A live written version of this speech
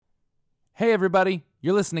Hey everybody,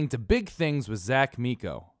 you're listening to Big Things with Zach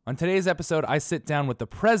Miko. On today's episode, I sit down with the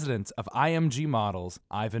president of IMG Models,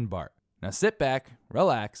 Ivan Bart. Now sit back,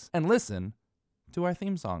 relax, and listen to our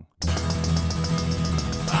theme song.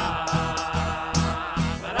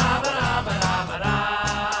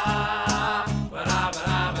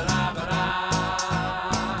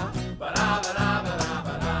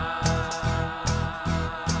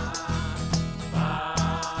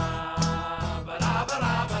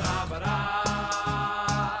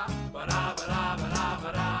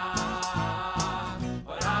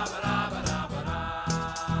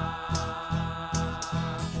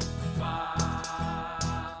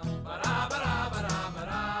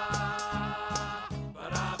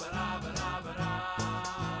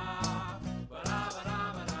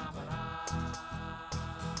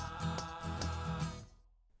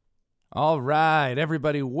 All right,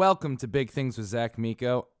 everybody, welcome to Big Things with Zach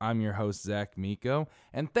Miko. I'm your host, Zach Miko,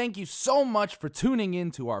 and thank you so much for tuning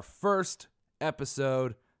in to our first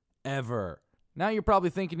episode ever. Now you're probably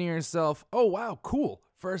thinking to yourself, oh wow, cool,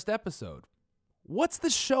 first episode. What's the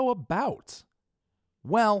show about?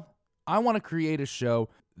 Well, I want to create a show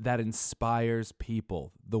that inspires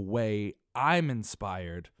people the way I'm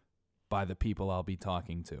inspired by the people I'll be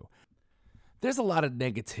talking to. There's a lot of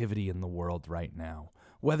negativity in the world right now.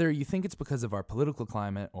 Whether you think it's because of our political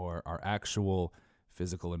climate or our actual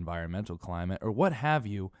physical environmental climate or what have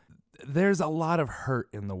you, there's a lot of hurt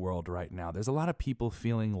in the world right now. There's a lot of people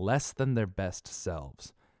feeling less than their best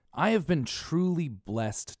selves. I have been truly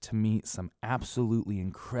blessed to meet some absolutely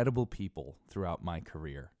incredible people throughout my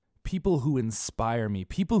career. People who inspire me,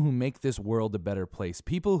 people who make this world a better place,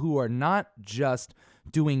 people who are not just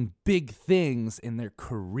doing big things in their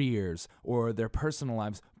careers or their personal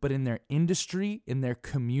lives, but in their industry, in their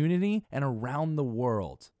community, and around the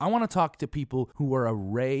world. I want to talk to people who are a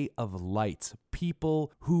ray of light,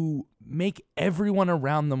 people who make everyone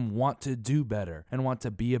around them want to do better and want to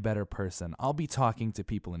be a better person. I'll be talking to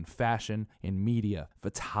people in fashion, in media,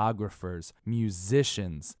 photographers,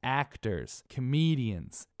 musicians, actors,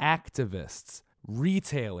 comedians, activists,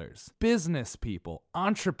 retailers, business people,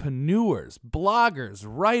 entrepreneurs, bloggers,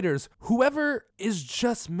 writers, whoever is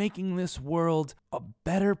just making this world a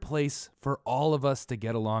better place for all of us to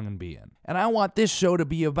get along and be in. And I want this show to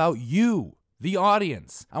be about you, the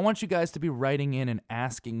audience. I want you guys to be writing in and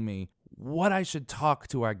asking me what I should talk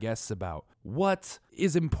to our guests about. What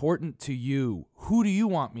is important to you? Who do you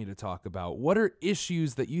want me to talk about? What are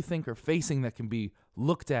issues that you think are facing that can be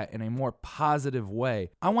looked at in a more positive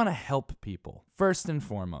way? I want to help people, first and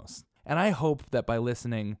foremost. And I hope that by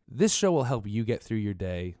listening, this show will help you get through your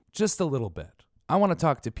day just a little bit. I want to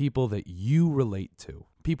talk to people that you relate to,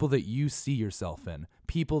 people that you see yourself in,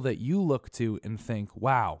 people that you look to and think,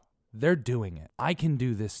 wow, they're doing it. I can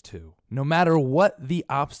do this too. No matter what the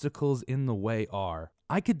obstacles in the way are,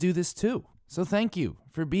 I could do this too. So thank you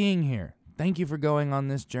for being here. Thank you for going on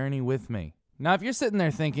this journey with me. Now, if you're sitting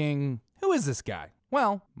there thinking, who is this guy?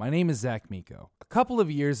 Well, my name is Zach Miko. A couple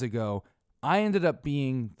of years ago, I ended up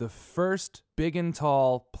being the first big and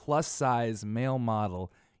tall, plus-size male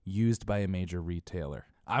model used by a major retailer.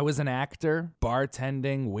 I was an actor,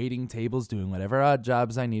 bartending, waiting tables, doing whatever odd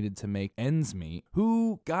jobs I needed to make ends meet,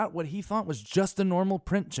 who got what he thought was just a normal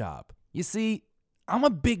print job. You see, I'm a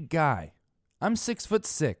big guy. I'm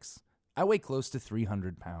 6'6". I weigh close to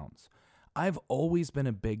 300 pounds. I've always been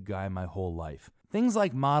a big guy my whole life. Things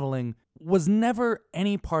like modeling was never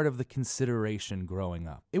any part of the consideration growing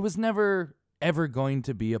up. It was never ever going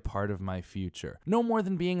to be a part of my future. No more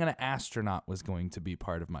than being an astronaut was going to be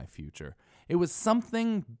part of my future. It was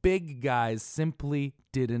something big guys simply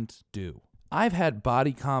didn't do. I've had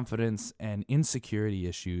body confidence and insecurity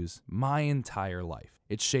issues my entire life.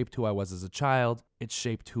 It shaped who I was as a child. It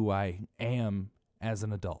shaped who I am as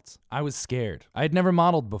an adult. I was scared. I had never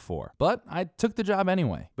modeled before, but I took the job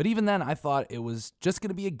anyway. But even then, I thought it was just going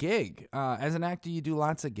to be a gig. As an actor, you do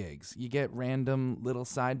lots of gigs. You get random little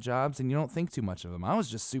side jobs, and you don't think too much of them. I was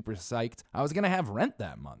just super psyched. I was going to have rent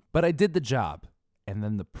that month. But I did the job, and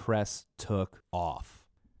then the press took off.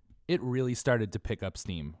 It really started to pick up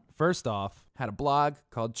steam. First off, had a blog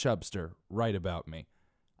called Chubster write about me.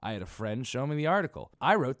 I had a friend show me the article.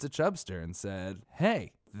 I wrote to Chubster and said,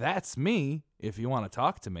 hey, that's me, if you want to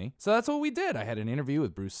talk to me. So that's what we did. I had an interview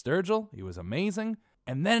with Bruce Sturgill. He was amazing.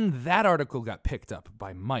 And then that article got picked up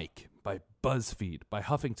by Mike, by BuzzFeed, by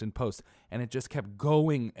Huffington Post, and it just kept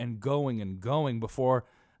going and going and going before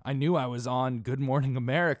I knew I was on Good Morning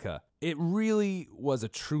America. It really was a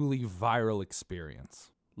truly viral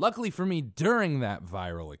experience. Luckily for me, during that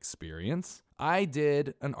viral experience, I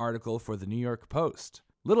did an article for the New York Post.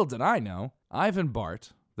 Little did I know, Ivan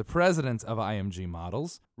Bart, the president of IMG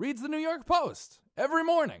Models, reads the New York Post every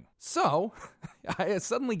morning. So I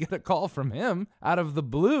suddenly get a call from him out of the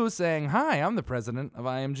blue saying, "Hi, I'm the president of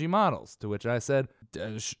IMG Models." To which I said,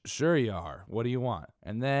 "Sure you are. What do you want?"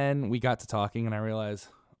 And then we got to talking and I realized,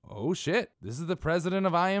 oh shit, this is the president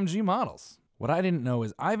of IMG Models. What I didn't know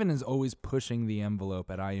is Ivan is always pushing the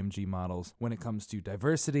envelope at IMG Models when it comes to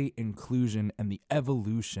diversity, inclusion, and the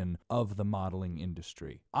evolution of the modeling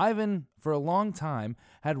industry. Ivan, for a long time,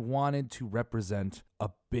 had wanted to represent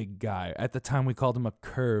a big guy. At the time, we called him a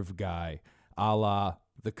curve guy, a la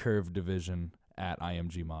the curve division at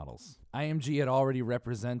IMG Models. IMG had already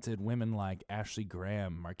represented women like Ashley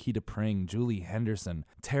Graham, Marquita Pring, Julie Henderson,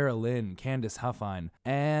 Tara Lynn, Candace Huffine,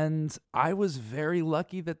 and I was very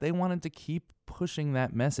lucky that they wanted to keep pushing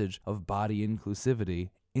that message of body inclusivity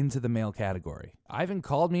into the male category. Ivan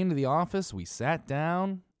called me into the office, we sat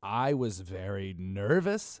down. I was very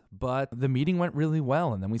nervous, but the meeting went really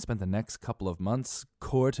well, and then we spent the next couple of months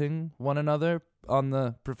courting one another on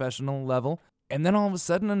the professional level. And then all of a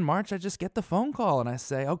sudden in March, I just get the phone call and I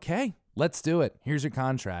say, okay, let's do it. Here's your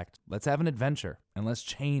contract. Let's have an adventure and let's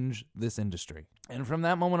change this industry. And from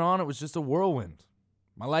that moment on, it was just a whirlwind.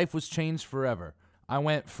 My life was changed forever. I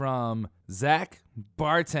went from Zach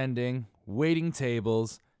bartending, waiting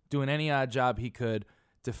tables, doing any odd job he could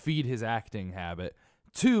to feed his acting habit,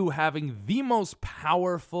 to having the most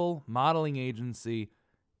powerful modeling agency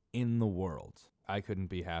in the world. I couldn't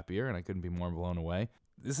be happier and I couldn't be more blown away.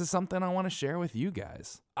 This is something I want to share with you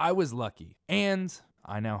guys. I was lucky, and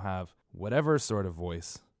I now have whatever sort of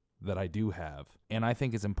voice that I do have, and I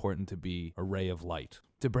think it's important to be a ray of light,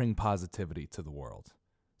 to bring positivity to the world.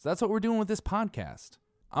 So that's what we're doing with this podcast.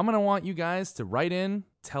 I'm going to want you guys to write in,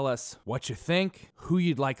 tell us what you think, who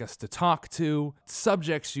you'd like us to talk to,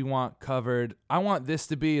 subjects you want covered. I want this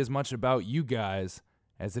to be as much about you guys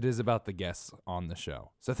as it is about the guests on the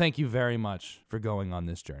show. So thank you very much for going on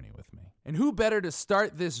this journey with me. And who better to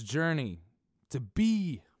start this journey to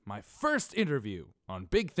be my first interview on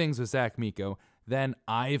Big Things with Zach Miko than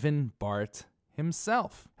Ivan Bart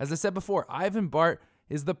himself. As I said before, Ivan Bart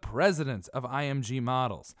is the president of IMG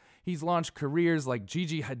Models. He's launched careers like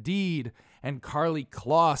Gigi Hadid and Karlie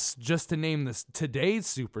Kloss, just to name today's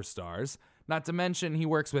superstars. Not to mention he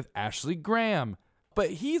works with Ashley Graham. But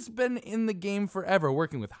he's been in the game forever,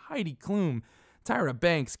 working with Heidi Klum, Tyra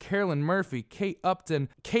Banks, Carolyn Murphy, Kate Upton,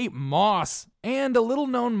 Kate Moss, and a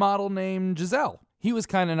little-known model named Giselle. He was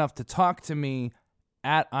kind enough to talk to me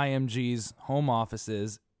at IMG's home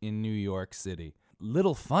offices in New York City.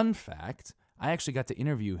 Little fun fact, I actually got to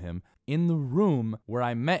interview him in the room where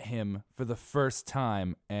I met him for the first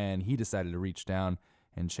time, and he decided to reach down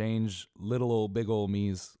and change little old big old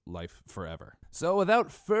me's life forever. So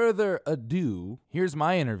without further ado, here's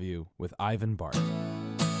my interview with Ivan Bart.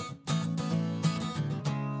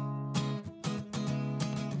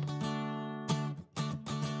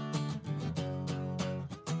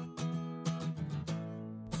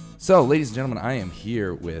 So, ladies and gentlemen, I am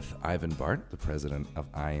here with Ivan Bart, the president of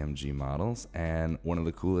IMG Models, and one of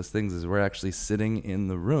the coolest things is we're actually sitting in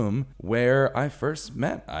the room where I first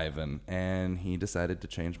met Ivan, and he decided to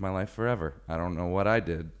change my life forever. I don't know what I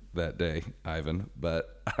did that day, Ivan,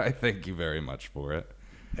 but I thank you very much for it.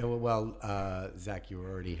 Well, Zach, you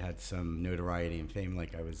already had some notoriety and fame.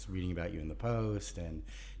 Like, I was reading about you in the Post, and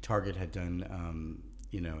Target had done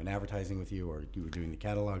an advertising with you, or you were doing the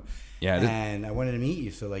catalog. Yeah, and I wanted to meet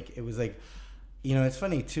you. So like, it was like, it's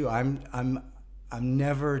funny too. I'm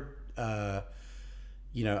never, I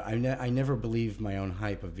never believed my own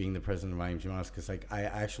hype of being the president of IMG Models, because like I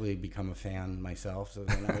actually become a fan myself. So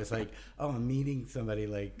then I was like, oh, I'm meeting somebody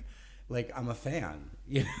like I'm a fan.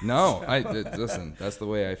 No, listen. That's the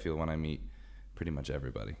way I feel when I meet pretty much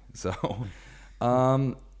everybody. So,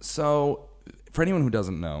 so for anyone who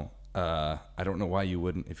doesn't know. I don't know why you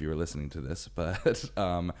wouldn't if you were listening to this, but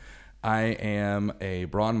I am a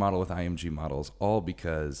brawn model with IMG Models, all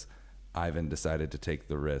because Ivan decided to take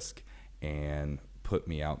the risk and put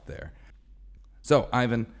me out there. So,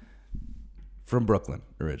 Ivan, from Brooklyn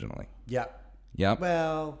originally. Yep. Yep.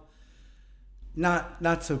 Well,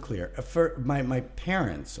 not so clear. My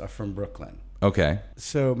parents are from Brooklyn. Okay.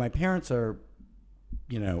 So my parents are,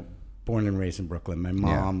 born and raised in Brooklyn. My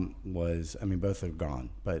mom was, both are gone,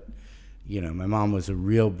 but, my mom was a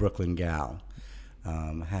real Brooklyn gal,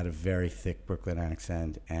 had a very thick Brooklyn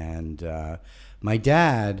accent. And my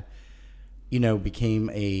dad, became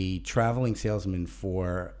a traveling salesman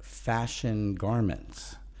for fashion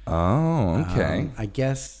garments. Oh, okay. I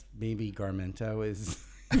guess maybe Garmento is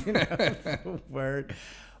the word.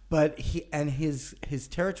 But his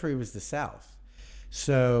territory was the South.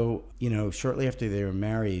 So, shortly after they were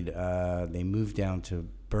married, they moved down to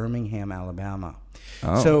Birmingham, Alabama.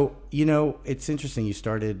 Oh. So, you know, it's interesting. You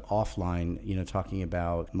started offline, you know, talking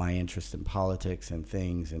about my interest in politics and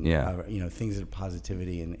things and, you know, things of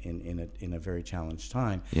positivity in a very challenged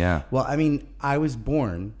time. Yeah. Well, I mean, I was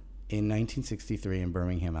born in 1963 in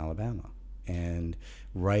Birmingham, Alabama. And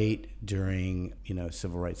right during, you know,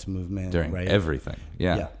 civil rights movement. During right, everything.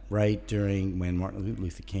 Yeah. Right during when Martin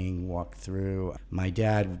Luther King walked through. My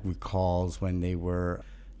dad recalls when they were,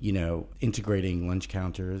 you know, integrating lunch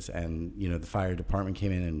counters and, you know, the fire department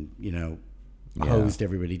came in and, you know, hosed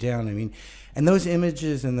everybody down. I mean, and those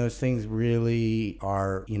images and those things really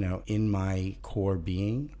are, you know, in my core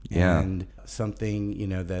being. Yeah. And something, you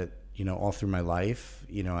know, that, you know, all through my life,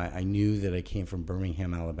 you know, I knew that I came from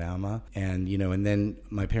Birmingham, Alabama. And, you know, and then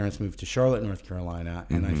my parents moved to Charlotte, North Carolina.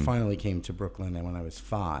 And I finally came to Brooklyn when I was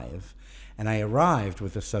 5. And I arrived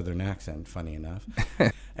with a Southern accent, funny enough.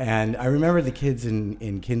 And I remember the kids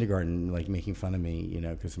in kindergarten, like, making fun of me, you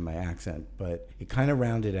know, because of my accent. But it kind of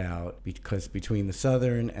rounded out because between the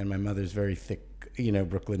Southern and my mother's very thick, you know,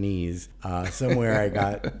 Brooklynese, somewhere I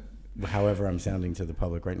got... however I'm sounding to the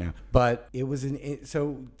public right now. But it was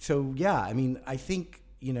so yeah, I mean, I think,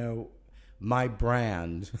 you know, my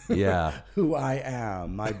brand, who I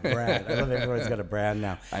am, my brand. I love everyone's got a brand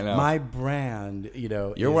now. I know. My brand, you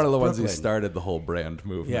know, You're one of the Brooklyn. ones who started the whole brand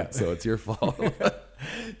movement, so it's your fault.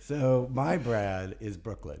 So my brand is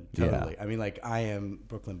Brooklyn, totally. I mean, like, I am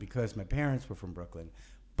Brooklyn because my parents were from Brooklyn,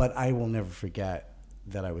 but I will never forget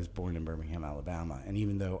that I was born in Birmingham, Alabama. And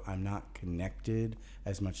even though I'm not connected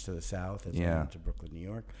as much to the South as I am to Brooklyn, New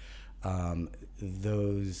York,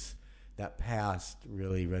 that past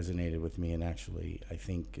really resonated with me and actually, I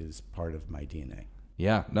think, is part of my DNA.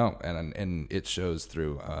 Yeah, no, and it shows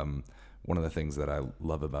through. One of the things that I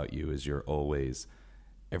love about you is you're always,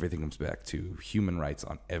 everything comes back to human rights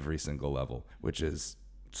on every single level, which is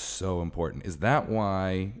so important. Is that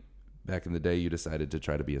why back in the day you decided to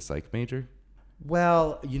try to be a psych major?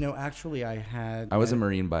 Well, you know, actually I was a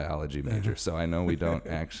marine biology major, so I know we don't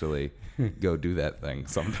actually go do that thing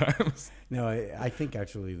sometimes. No, I think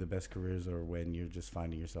actually the best careers are when you're just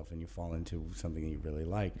finding yourself and you fall into something that you really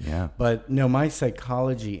like. Yeah. But no, my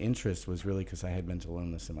psychology interest was really because I had mental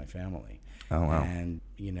illness in my family. Oh, wow. And,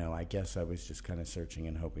 you know, I guess I was just kind of searching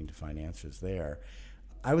and hoping to find answers there.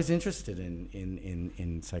 I was interested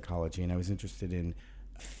in psychology, and I was interested in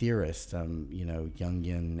theorists, you know,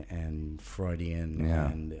 Jungian and Freudian,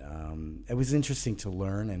 and it was interesting to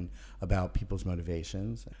learn and about people's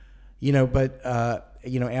motivations, you know. But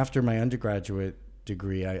you know, after my undergraduate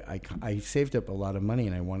degree, I saved up a lot of money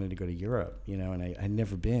and I wanted to go to Europe, you know, and I had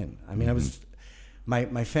never been. I mean, I was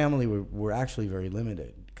my family were actually very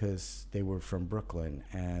limited because they were from Brooklyn,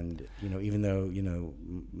 and, you know, even though, you know,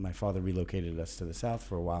 my father relocated us to the South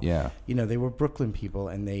for a while, you know, they were Brooklyn people,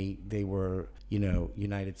 and they were, you know,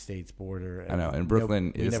 United States border. I know, and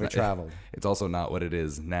Brooklyn we never traveled. It's also not what it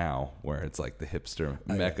is now, where it's like the hipster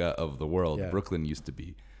mecca of the world. Yeah. Brooklyn used to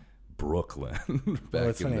be Brooklyn back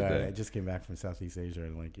it's in funny, the day. I just came back from Southeast Asia,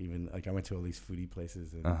 and I went to all these foodie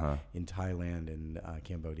places in Thailand and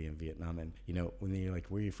Cambodia and Vietnam, and, you know, when they're like,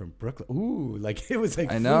 "Where are you from?" Brooklyn. Ooh, like, it was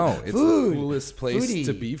like, I know, it's food, the coolest place foodie,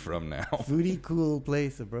 to be from now. Foodie cool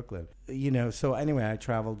place of Brooklyn. You know, so anyway, I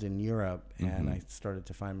traveled in Europe and I started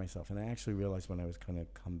to find myself, and I actually realized when I was going to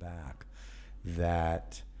come back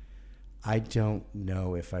that I don't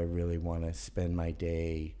know if I really want to spend my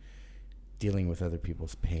day dealing with other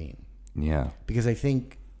people's pain. Yeah. Because I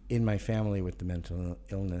think in my family with the mental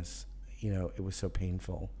illness, you know, it was so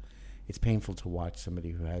painful. It's painful to watch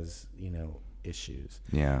somebody who has, you know, issues.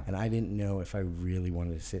 Yeah. And I didn't know if I really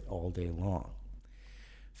wanted to sit all day long.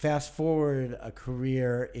 Fast forward a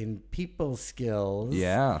career in people skills.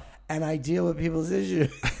 Yeah. And I deal with people's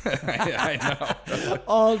issues. I know.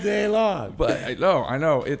 all day long. But I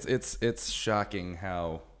know. It's shocking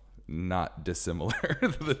how not dissimilar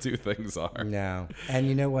the two things are. No. And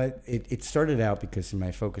you know what? It started out because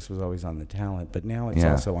my focus was always on the talent, but now it's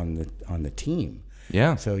also on the team.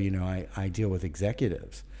 Yeah. So, you know, I deal with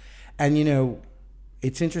executives. And, you know,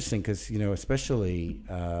 it's interesting because, you know, especially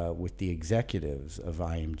with the executives of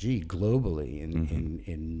IMG globally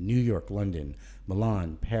in New York, London,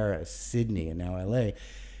 Milan, Paris, Sydney, and now LA,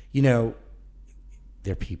 you know,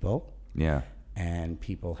 they're people. Yeah. And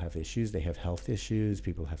people have issues. They have health issues.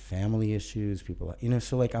 People have family issues. People, you know,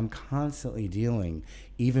 so like I'm constantly dealing,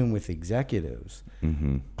 even with executives,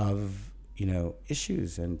 of, you know,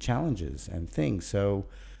 issues and challenges and things. So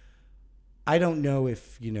I don't know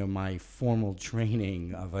if, you know, my formal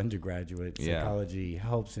training of undergraduate psychology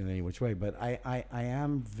helps in any which way, but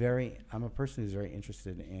I'm a person who's very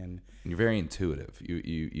interested in. You're very intuitive.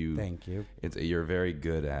 You Thank you. You're very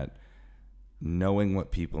good at knowing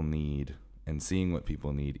what people need and seeing what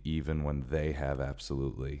people need, even when they have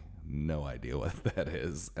absolutely no idea what that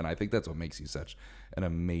is. And I think that's what makes you such an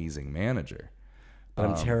amazing manager. But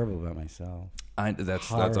I'm terrible about myself.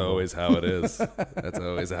 That's always how it is. That's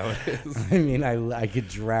always how it is. I mean, I could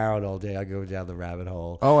drown all day. I go down the rabbit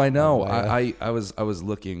hole. Oh, I know. I was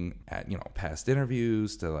looking at, past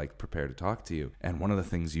interviews to like prepare to talk to you. And one of the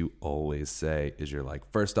things you always say is you're like,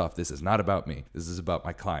 first off, this is not about me. This is about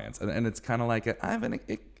my clients. And it's kind of like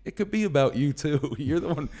it could be about you too. You're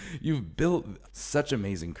the one, you've built such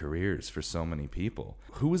amazing careers for so many people.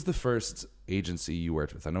 Who was the first agency you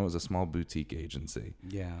worked with? I know it was a small boutique agency.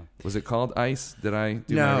 Yeah. Was it called ICE? Did I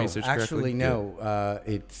do my research correctly? Actually, no.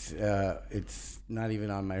 It's not even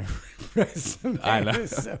on my resume. I know.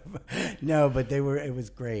 So, no, but it was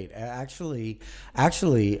great. Actually,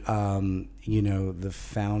 the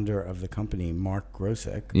founder of the company, Mark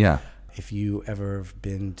Grosick. Yeah. If you ever have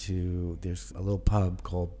been to, there's a little pub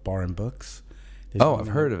called Bar and Books. I've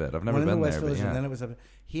heard of it. I've never been there. Village, but yeah. And then it was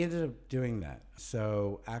he ended up doing that.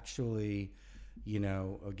 So actually,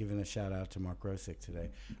 giving a shout out to Mark Grosick today.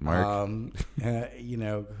 Mark,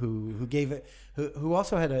 who gave it, who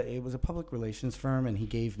also had it was a public relations firm, and he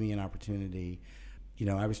gave me an opportunity.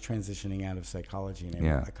 I was transitioning out of psychology, and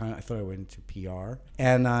I thought I went into PR,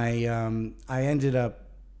 and I ended up,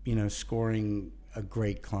 scoring a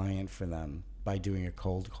great client for them by doing a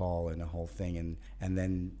cold call and a whole thing, and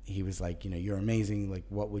then he was like, you're amazing, like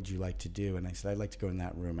what would you like to do? And I said, I'd like to go in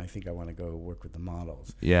that room. I think I want to go work with the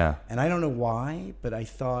models. Yeah. And I don't know why, but I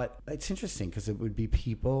thought it's interesting because it would be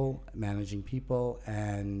people managing people,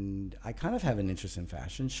 and I kind of have an interest in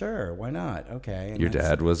fashion. Sure, why not? Okay. And your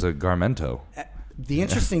dad was a Garmento. The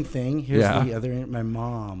interesting thing, here's the other, my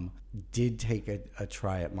mom did take a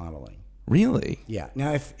try at modeling. Really? Yeah.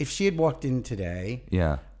 Now, if she had walked in today,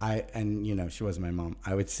 she wasn't my mom,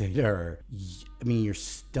 I would say to her, you're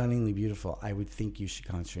stunningly beautiful. I would think you should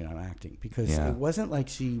concentrate on acting, because it wasn't like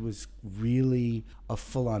she was really a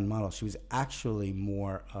full-on model. She was actually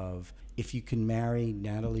more of, if you can marry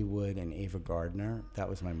Natalie Wood and Ava Gardner, that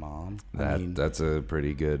was my mom. That's a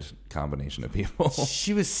pretty good combination of people.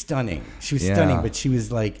 She was stunning. Stunning, but she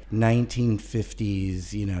was like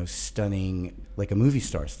 1950s, stunning, like a movie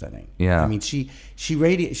star stunning. Yeah. I mean, she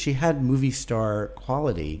had movie star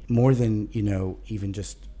quality more than, even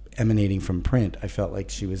just emanating from print. I felt like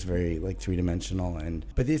she was very like three-dimensional.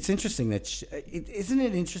 But it's interesting that isn't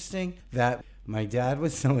it interesting that my dad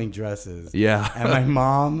was selling dresses, and my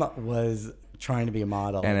mom was trying to be a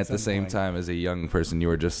model, and at the same time, as a young person, you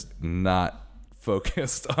were just not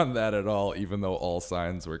focused on that at all, even though all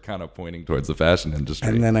signs were kind of pointing towards the fashion industry.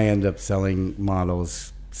 And then I end up selling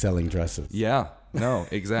models, selling dresses. Yeah, no,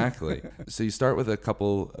 exactly. So you start with a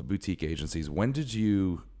couple of boutique agencies. When did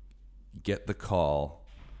you get the call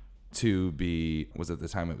to be, was it the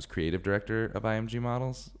time it was creative director of IMG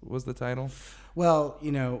Models was the title? Well,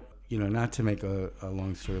 not to make a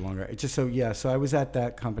long story longer. It's just so I was at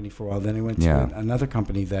that company for a while. Then I went to another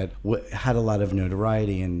company that had a lot of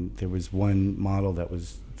notoriety, and there was one model that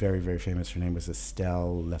was very, very famous. Her name was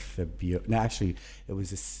Estelle Lefebvre. No, actually, it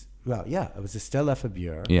was Estelle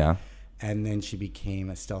Lefebvre. Yeah. And then she became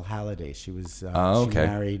Estelle Halliday. She was she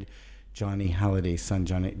married Johnny Halliday's son.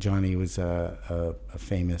 Johnny was a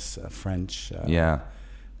famous French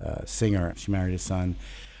singer. She married his son.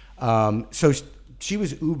 She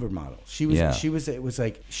was uber model. She was. It was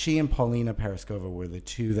like she and Paulina Paraskova were the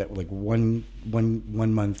two that were like one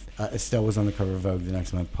month. Estelle was on the cover of Vogue. The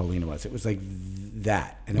next month, Paulina was. It was like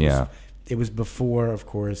that, and it was before, of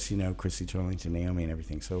course, Chrissy Turlington, Naomi, and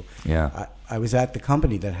everything. So I was at the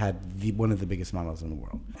company that had one of the biggest models in the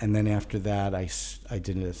world. And then after that, I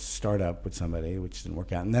did a startup with somebody, which didn't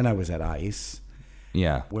work out. And then I was at ICE.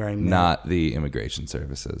 Yeah, where I met, not the immigration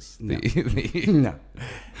services. No.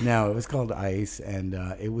 No, it was called ICE, and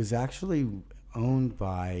it was actually owned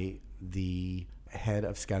by the head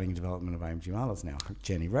of scouting and development of IMG Models now,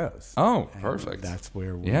 Jenny Rose. Oh, and perfect. That's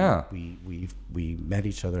where we met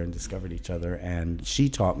each other and discovered each other, and she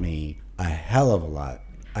taught me a hell of a lot.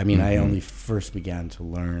 I mean, I only first began to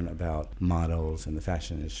learn about models and the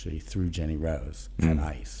fashion industry through Jenny Rose at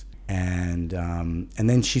ICE, and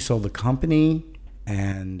then she sold the company.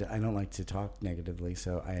 And I don't like to talk negatively,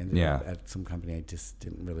 so I ended up at some company I just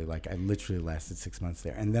didn't really like. I literally lasted 6 months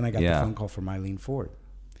there. And then I got the phone call from Eileen Ford.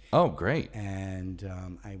 Oh, great. And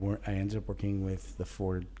I ended up working with the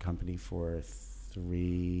Ford company for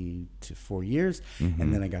 3 to 4 years,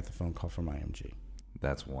 and then I got the phone call from IMG.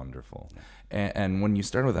 That's wonderful. And when you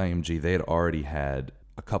started with IMG, they had already had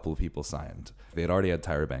a couple of people signed. They had already had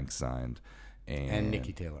Tyra Banks signed. And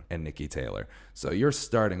Nikki Taylor. And Nikki Taylor. So you're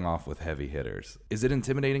starting off with heavy hitters. Is it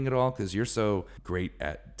intimidating at all? Because you're so great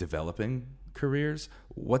at developing careers.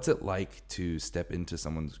 What's it like to step into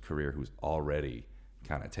someone's career who's already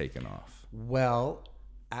kind of taken off? Well,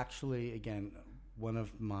 actually, again, one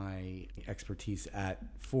of my expertise at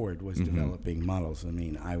Ford was developing models. I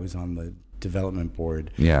mean, I was on the development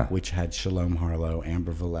board, which had Shalom Harlow,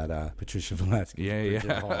 Amber Valletta, Patricia Valetsky,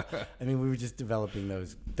 Bridget Hall. I mean, we were just developing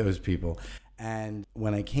those people. And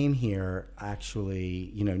when I came here,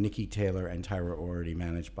 actually, Nikki Taylor and Tyra were already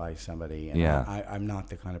managed by somebody. And I'm not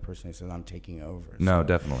the kind of person that says I'm taking over. No,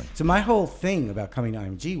 definitely. So my whole thing about coming to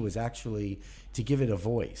IMG was actually to give it a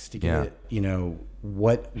voice, to give it,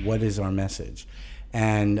 what is our message?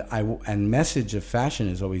 And message of fashion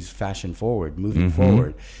is always fashion forward, moving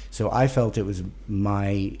forward. So I felt it was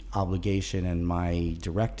my obligation and my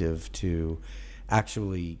directive to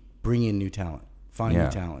actually bring in new talent, find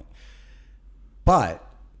new talent. But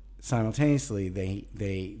simultaneously,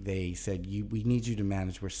 they said, we need you to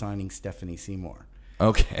manage. We're signing Stephanie Seymour.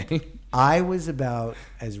 Okay. I was about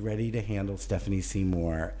as ready to handle Stephanie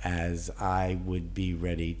Seymour as I would be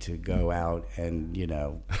ready to go out and,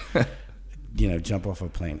 jump off a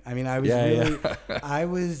plane. I mean, I was I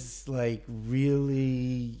was like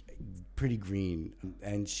really pretty green,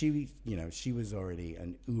 and she was already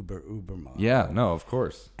an uber mom. Yeah, no, of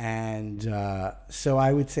course. And so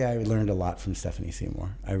I would say I learned a lot from Stephanie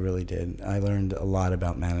Seymour. I really did. I learned a lot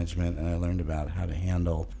about management, and I learned about how to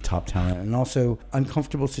handle top talent and also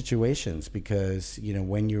uncomfortable situations, because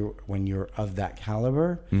when you're of that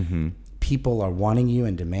caliber, people are wanting you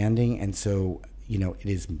and demanding, and so it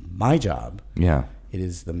is my job. Yeah. It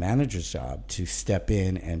is the manager's job to step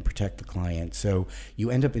in and protect the client. So you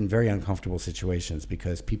end up in very uncomfortable situations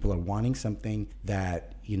because people are wanting something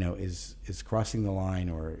that, is crossing the line,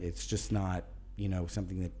 or it's just not,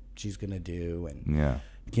 something that she's going to do. And,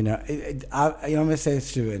 I'm going to say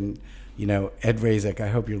this too. And, Ed Razek, I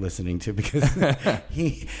hope you're listening to, because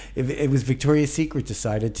it was Victoria's Secret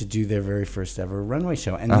decided to do their very first ever runway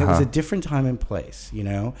show. And it was a different time and place,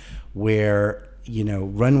 where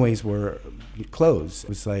runways were closed. It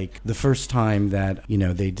was like the first time that,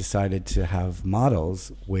 they decided to have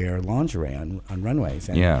models wear lingerie on runways.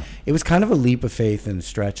 And it was kind of a leap of faith and a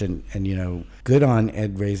stretch. And good on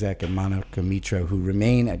Ed Razek and Monica Mitro, who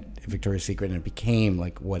remain at Victoria's Secret, and it became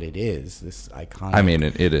like what it is, this iconic. I mean,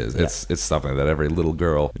 it is. Yeah. It's something that every little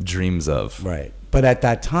girl dreams of. Right. But at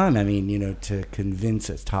that time, I mean, to convince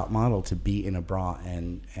a top model to be in a bra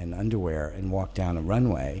and underwear and walk down a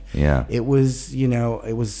runway, it was,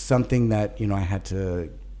 it was something that, I had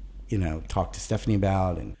to, talk to Stephanie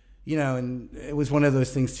about. And, and it was one of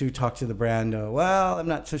those things to talk to the brand. Well, I'm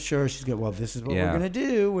not so sure. She's going, well, this is what we're going to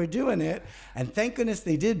do. We're doing it. And thank goodness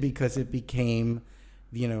they did, because it became,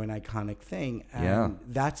 an iconic thing. And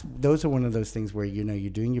those are one of those things where, you're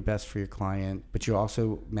doing your best for your client, but you're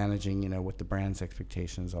also managing, what the brand's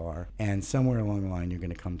expectations are. And somewhere along the line, you're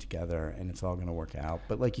going to come together and it's all going to work out.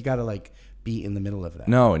 But you got to be in the middle of that.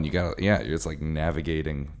 No, and you got to, it's like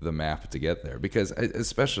navigating the map to get there, because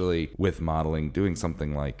especially with modeling, doing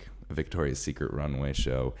something like a Victoria's Secret runway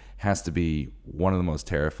show has to be one of the most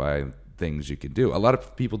terrifying things you can do. A lot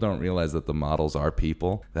of people don't realize that the models are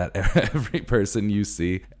people, that every person you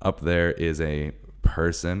see up there is a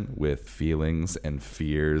person with feelings and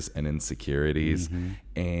fears and insecurities,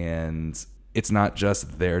 and it's not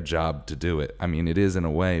just their job to do it. I mean, it is in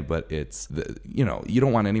a way, but it's you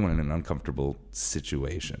don't want anyone in an uncomfortable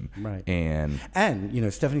situation, right? And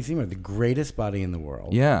Stephanie Seymour, the greatest body in the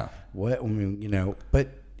world. I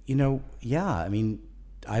mean,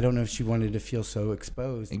 I don't know if she wanted to feel so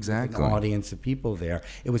exposed. Exactly. With an audience of people there.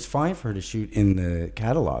 It was fine for her to shoot in the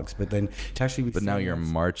catalogs, but then to actually be. But now you're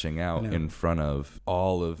marching out in front of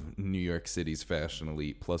all of New York City's fashion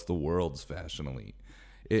elite, plus the world's fashion elite.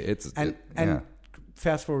 And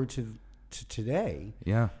fast forward to today.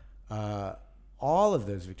 Yeah. All of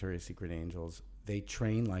those Victoria's Secret angels, they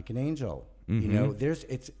train like an angel.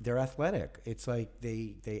 They're athletic. It's like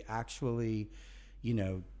they actually,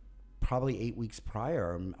 probably 8 weeks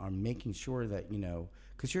prior are making sure that,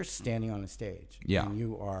 because you're standing on a stage. Yeah. And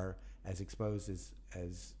you are as exposed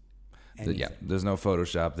as anything. There's no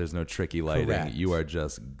Photoshop. There's no tricky lighting. Correct. You are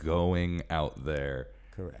just going out there.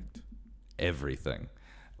 Correct. Everything.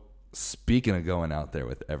 Speaking of going out there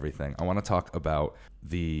with everything, I want to talk about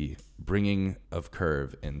the bringing of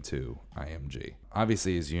Curve into IMG.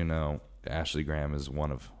 Obviously, as you know, Ashley Graham is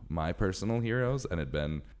one of my personal heroes, and had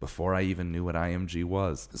been before I even knew what IMG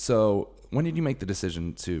was. So when did you make the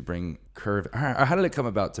decision to bring Curve, or how did it come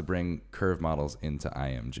about to bring Curve models into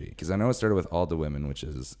IMG? Because I know it started with All the Women, which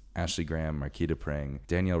is Ashley Graham, Marquita Pring,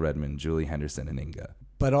 Danielle Redmond, Julie Henderson, and Inga.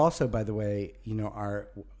 But also, by the way,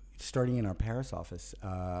 starting in our Paris office,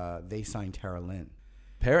 they signed Tara Lynn.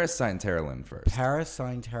 Paris signed Tara Lynn first. Paris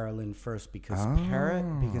signed Tara Lynn first because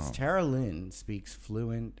Tara Lynn speaks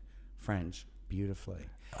fluent French beautifully.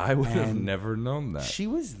 I would have never known that. She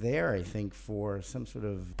was there, I think, for some sort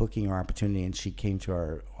of booking or opportunity, and she came to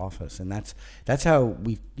our office, and that's how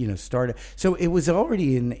we started. So it was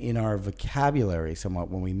already in our vocabulary somewhat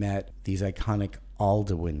when we met these iconic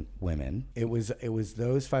Alda women. It was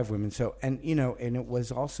those 5 women. So and it was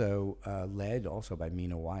also led also by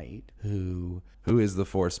Mina White, who is the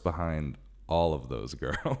force behind all of those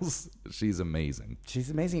girls. She's amazing. She's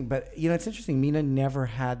amazing, but it's interesting. Mina never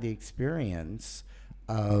had the experience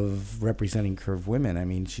of representing curved women. I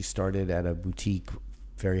mean, she started at a boutique,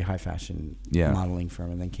 very high fashion modeling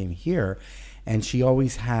firm, and then came here, and she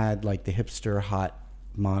always had like the hipster hot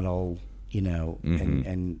model,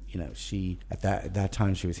 and she at that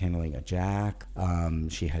time she was handling a Jack.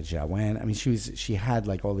 She had Joanne. I mean, she had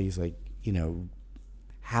like all these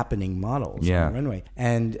happening models on the runway,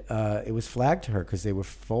 and it was flagged to her because they were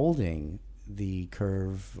folding the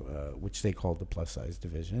Curve, which they called the plus size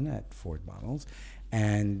division at Ford Models.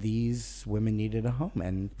 And these women needed a home,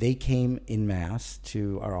 and they came en masse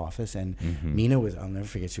to our office. And Mina I'll never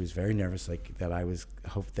forget, she was very nervous,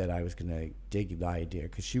 hoped that I was going to dig the idea,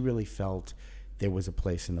 because she really felt there was a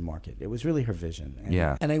place in the market. It was really her vision.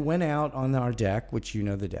 And I went out on our deck, which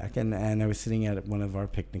the deck, and I was sitting at one of our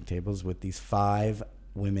picnic tables with these 5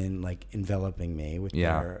 women enveloping me with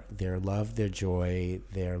their love, their joy,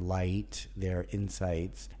 their light, their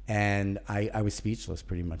insights, and I was speechless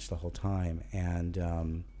pretty much the whole time.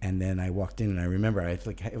 And then I walked in, and I remember it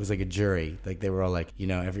was like a jury. Like they were all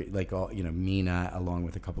Mina along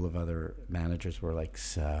with a couple of other managers were like,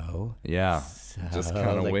 so just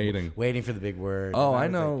kind of waiting for the big word. Oh, I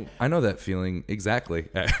know that feeling exactly.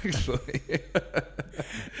 Actually,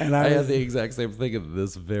 and I had the exact same thing in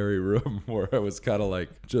this very room where I was kind of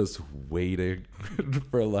just waiting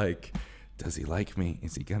for does he like me?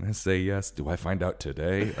 Is he gonna say yes? Do I find out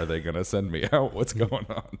today? Are they gonna send me out? What's going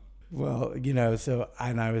on? Well,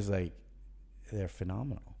 and I was like, they're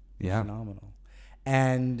phenomenal. Phenomenal.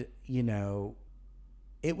 And,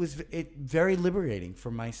 it was very liberating for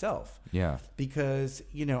myself. Yeah. Because,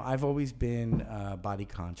 I've always been body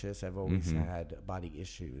conscious. I've always had body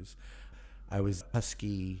issues. I was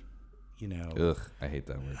husky, Ugh, I hate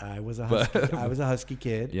that word. I was a husky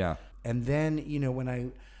kid. Yeah. And then, when I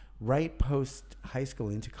right post high school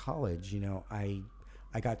into college, I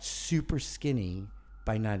got super skinny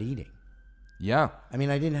by not eating. Yeah. I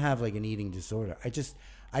mean, I didn't have an eating disorder. I just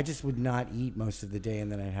would not eat most of the day,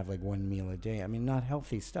 and then I'd have one meal a day. I mean, not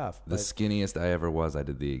healthy stuff. The skinniest I ever was, I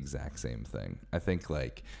did the exact same thing. I think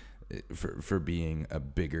for being a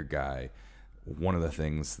bigger guy, one of the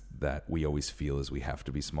things that we always feel is we have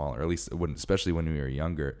to be smaller, or at least especially when we were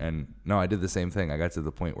younger. And no, I did the same thing. I got to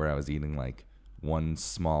the point where I was eating one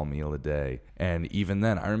small meal a day. And even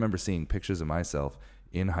then, I remember seeing pictures of myself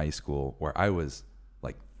in high school where I was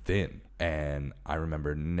thin, and I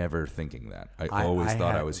remember never thinking that. I always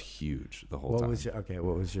thought I was huge the whole time.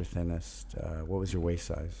 What was your thinnest? What was your waist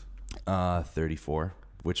size? 34,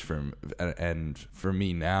 which for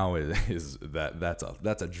me now is that's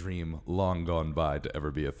a dream long gone by to ever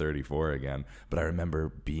be a 34 again. But I remember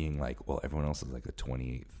being everyone else is a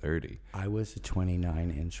 28, 30. I was a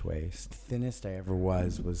 29-inch waist. Thinnest I ever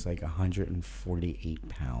was 148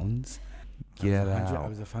 pounds. Get out. I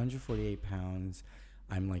was 148 pounds.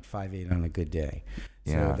 I'm 5'8" on a good day.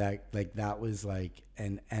 So that was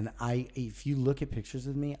and if you look at pictures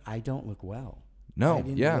of me, I don't look well. No,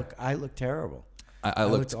 I look terrible. I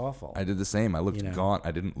looked awful. I did the same. I looked gaunt.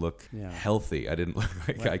 I didn't look healthy. I didn't look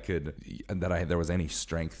there was any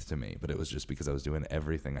strength to me, but it was just because I was doing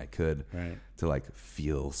everything I could to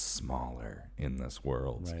feel smaller in this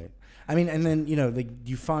world. Right. I mean, and then,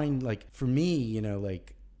 you find for me,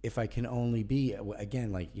 if I can only be,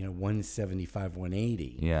 again, 175,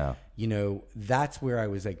 180. Yeah. That's where I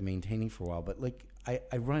was maintaining for a while. But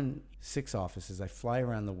I run 6 offices. I fly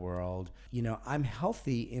around the world. I'm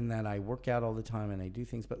healthy in that I work out all the time and I do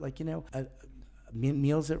things. But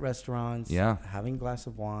meals at restaurants, having a glass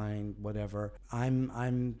of wine, whatever.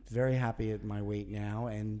 I'm very happy at my weight now,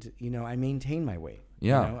 and I maintain my weight.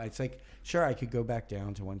 Yeah. It's sure, I could go back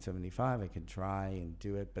down to 175. I could try and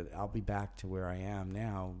do it, but I'll be back to where I am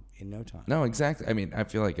now in no time. No, exactly. I mean, I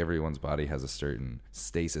feel like everyone's body has a certain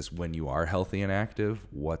stasis when you are healthy and active.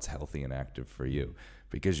 What's healthy and active for you?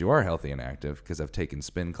 Because you are healthy and active, because I've taken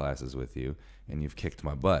spin classes with you and you've kicked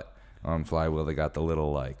my butt. On Flywheel, they got the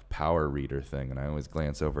little like power reader thing, and I always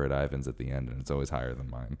glance over at Ivan's at the end, and it's always higher than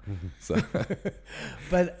mine. So,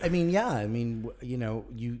 but I mean, yeah, I mean, you know,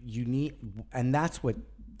 you need, and that's what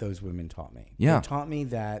those women taught me. Yeah, they taught me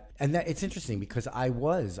that, and that it's interesting because I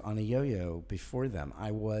was on a yo-yo before them. I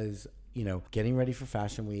was, you know, getting ready for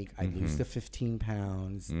Fashion Week. I lose the 15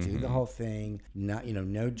 pounds, do the whole thing, not, you know,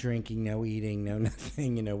 no drinking, no eating, no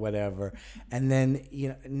nothing, you know, whatever. And then, you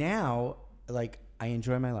know, now, like, I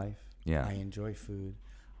enjoy my life. Yeah. I enjoy food.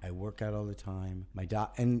 I work out all the time.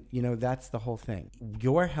 And, you know, that's the whole thing.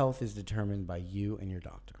 Your health is determined by you and your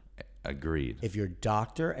doctor. Agreed. If your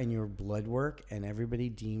doctor and your blood work and everybody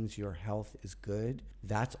deems your health is good,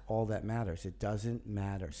 that's all that matters. It doesn't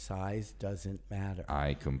matter. Size doesn't matter.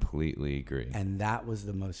 I completely agree. And that was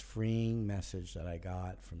the most freeing message that I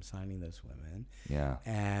got from signing those women. Yeah.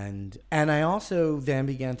 And I also then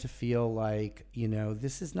began to feel like, you know,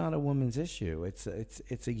 this is not a woman's issue. It's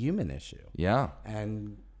a human issue. Yeah.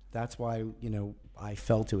 And that's why, you know, I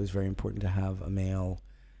felt it was very important to have a male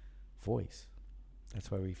voice. That's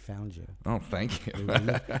why we found you. Oh, thank you.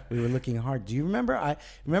 We were looking hard. Do you remember? I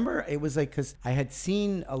remember it was like, because I had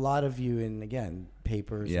seen a lot of you in, again,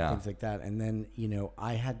 papers and things like that. And then, you know,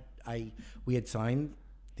 we had signed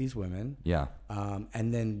these women. Yeah.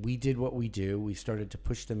 And then we did what we do. We started to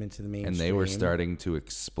push them into the mainstream. And they were starting to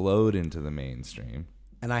explode into the mainstream.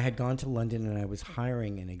 And I had gone to London and I was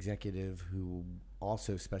hiring an executive who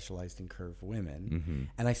also specialized in curve women. Mm-hmm.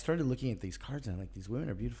 And I started looking at these cards and I'm like, these women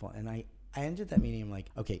are beautiful. And I ended that meeting, I'm like,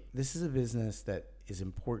 okay, this is a business that is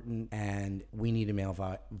important and we need a male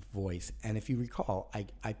voice. And if you recall,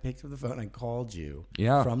 I picked up the phone and called you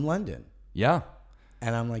from London. Yeah.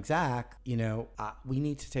 And I'm like, Zach, you know, we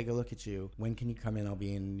need to take a look at you. When can you come in? I'll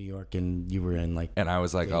be in New York. And you were in like... And I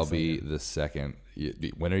was like, I'll be the second.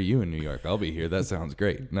 When are you in New York? I'll be here. That sounds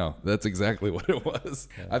great. No, that's exactly what it was.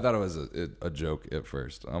 Yeah. I thought it was a joke at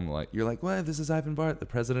first. I'm like, you're like, what? This is Ivan Bart, the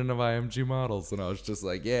president of IMG Models. And I was just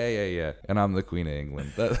like, yeah. And I'm the Queen of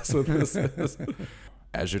England. That's what this is.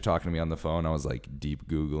 As you're talking to me on the phone, I was like deep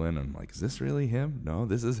Googling. I'm like, is this really him? No,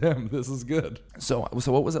 this is him. This is good. So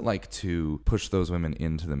what was it like to push those women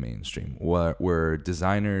into the mainstream? Were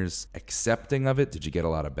designers accepting of it? Did you get a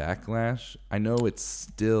lot of backlash? I know it's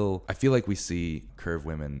still, I feel like we see curve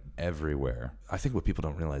women everywhere. I think what people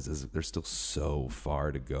don't realize is there's still so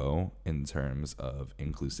far to go in terms of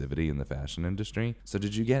inclusivity in the fashion industry. So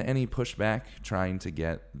did you get any pushback trying to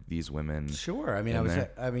get these women? Sure. I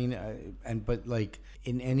mean, but like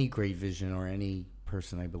in any great vision or any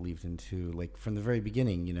person I believed in too, like from the very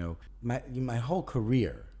beginning, you know, my whole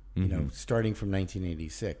career, you know, starting from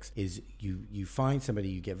 1986, is you find somebody,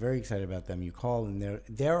 you get very excited about them, you call, and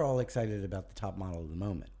they're all excited about the top model of the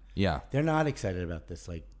moment. Yeah. They're not excited about this,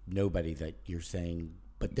 like, nobody that you're saying,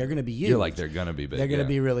 but they're going to be huge. You're like, they're going to be big. They're going to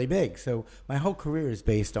be really big. So my whole career is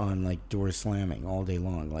based on, like, doors slamming all day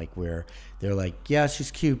long, like, where they're like, yeah,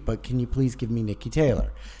 she's cute, but can you please give me Nikki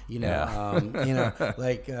Taylor? You know, you know,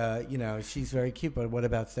 like, you know, she's very cute, but what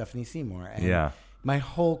about Stephanie Seymour? And my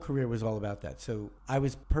whole career was all about that. So I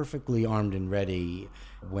was perfectly armed and ready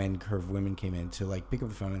when Curve Women came in to, like, pick up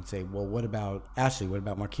the phone and say, well, what about Ashley? What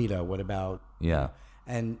about Marquita? What about... Yeah.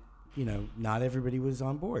 And, you know, not everybody was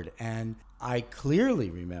on board. And I clearly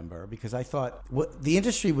remember, because I thought the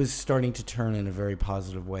industry was starting to turn in a very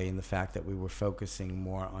positive way in the fact that we were focusing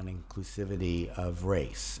more on inclusivity of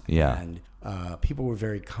race. Yeah. And people were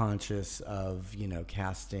very conscious of, you know,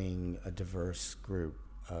 casting a diverse group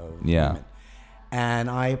of women. And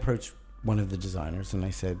I approached one of the designers and I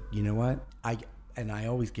said, you know what? I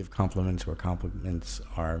always give compliments where compliments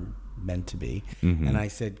are meant to be. Mm-hmm. And I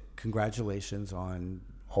said, congratulations on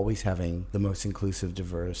always having the most inclusive,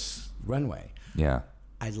 diverse runway. Yeah.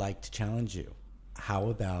 I'd like to challenge you. How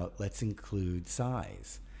about let's include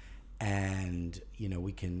size? And, you know,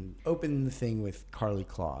 we can open the thing with Carly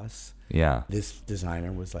Kloss. Yeah. This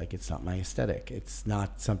designer was like, it's not my aesthetic. It's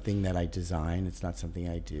not something that I design. It's not something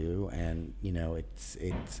I do. And, you know,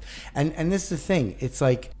 and this is the thing. It's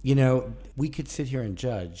like, you know, we could sit here and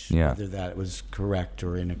judge whether that was correct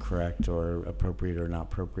or incorrect or appropriate or not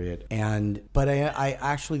appropriate. But I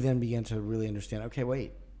actually then began to really understand, okay,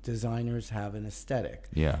 wait, designers have an aesthetic.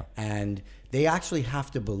 Yeah. And they actually have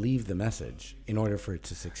to believe the message in order for it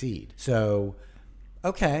to succeed. So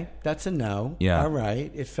Okay, that's a no. Yeah. All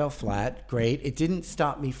right. It fell flat. Great. It didn't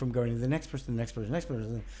stop me from going to the next person, the next person, the next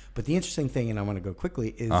person. But the interesting thing, and I want to go quickly,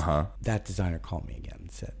 is that designer called me again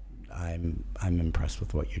and said, I'm impressed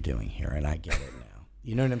with what you're doing here, and I get it now.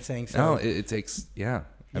 You know what I'm saying? So, no, it takes, yeah.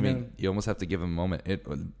 I mean, you almost have to give them a moment.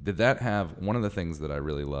 Did that have, one of the things that I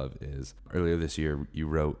really love is earlier this year, you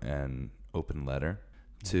wrote an open letter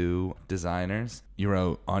to designers. You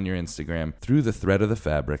wrote on your Instagram, through the thread of the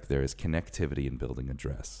fabric, there is connectivity in building a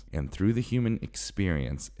dress. And through the human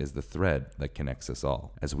experience is the thread that connects us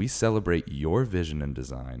all. As we celebrate your vision and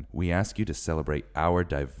design, we ask you to celebrate our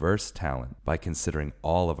diverse talent by considering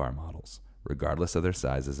all of our models, regardless of their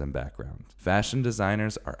sizes and backgrounds. Fashion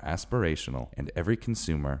designers are aspirational, and every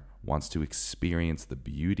consumer wants to experience the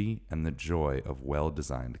beauty and the joy of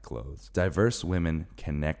well-designed clothes. Diverse women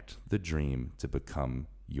connect the dream to become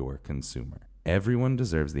your consumer. Everyone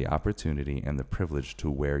deserves the opportunity and the privilege to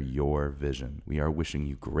wear your vision. We are wishing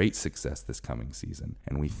you great success this coming season,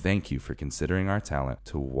 and we thank you for considering our talent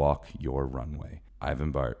to walk your runway.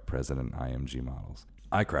 Ivan Bart, President IMG Models.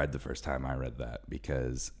 I cried the first time I read that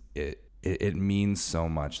because it means so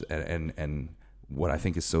much, and what I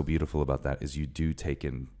think is so beautiful about that is you do take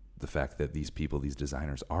in the fact that these people, these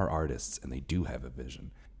designers, are artists and they do have a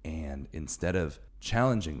vision. And instead of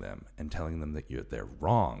challenging them and telling them that they're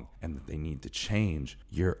wrong and that they need to change,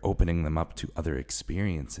 you're opening them up to other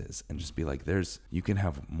experiences and just be like, you can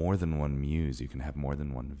have more than one muse, you can have more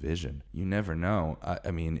than one vision. You never know.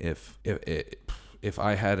 I mean, if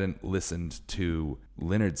I hadn't listened to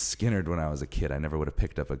Lynyrd Skynyrd when I was a kid, I never would have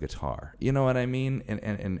picked up a guitar. You know what I mean?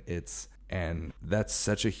 And that's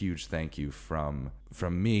such a huge thank you from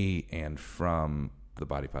me and from the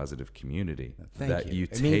body positive community. Thank you.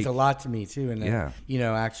 It means a lot to me too. And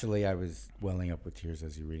actually, I was welling up with tears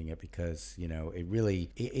as you're reading it because it really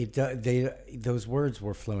those words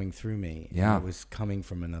were flowing through me. Yeah, and it was coming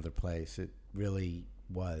from another place. It really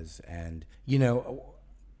was, and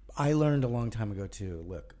I learned a long time ago too.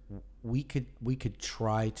 Look, we could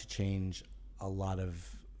try to change a lot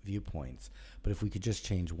of viewpoints, but if we could just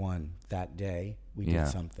change one that day, we did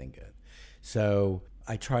something good. So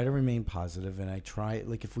I try to remain positive, and I try,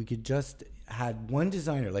 like, if we could just had one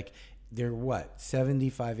designer, like there were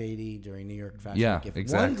 75, 80 during New York Fashion Week. If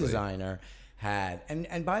exactly. one designer had,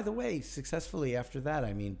 and by the way, successfully after that,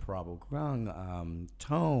 I mean, Prabal Grung,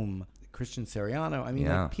 Tome, Christian Siriano. I mean,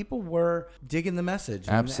 like, people were digging the message.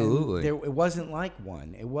 Absolutely. And it wasn't like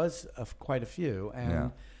one. It was quite a few.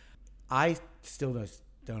 And I still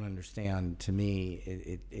don't understand. To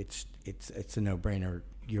me, it's a no-brainer.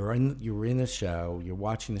 You're in the show, you're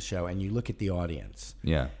watching the show, and you look at the audience.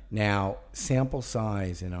 Yeah. Now, sample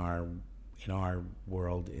size in our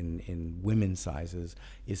world, in women's sizes,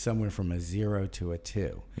 is somewhere from a 0 to a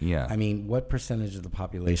 2. Yeah. I mean, what percentage of the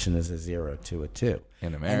population is a 0 to a 2?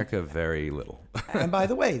 In America, very little. And by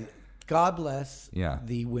the way, God bless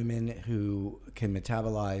the women who can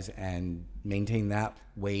metabolize and maintain that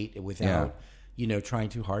weight without, trying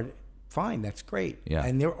too hard. Fine, that's great. Yeah.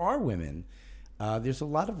 And there are women. There's a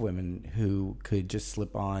lot of women who could just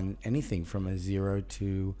slip on anything from a 0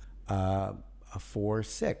 to a 4,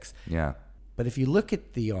 6. Yeah. But if you look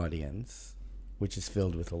at the audience, which is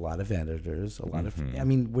filled with a lot of editors, I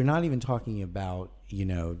mean, we're not even talking about,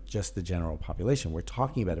 just the general population. We're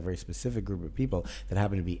talking about a very specific group of people that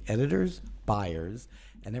happen to be editors, buyers,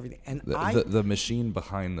 and everything. And the machine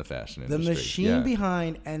behind the fashion industry. The machine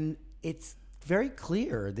behind, and it's very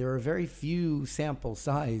clear there are very few sample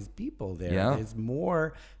size people there. Yeah. There's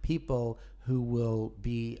more people who will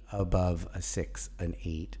be above a 6, an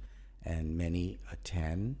 8, and many a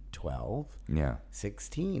 10, 12,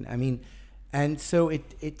 16. I mean, and so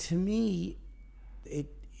it to me, it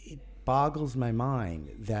boggles my mind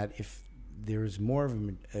that if there's more of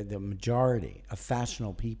the majority of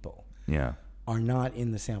fashionable people are not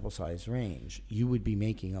in the sample size range, you would be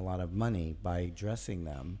making a lot of money by dressing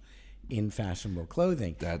them in fashionable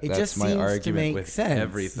clothing. That's just my seems argument to make with sense.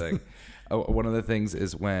 Everything. One of the things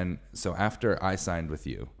is after I signed with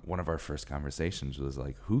you, one of our first conversations was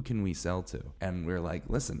like, who can we sell to? And we're like,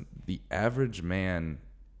 listen, the average man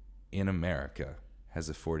in America has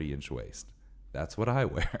a 40-inch waist. That's what I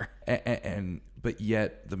wear. But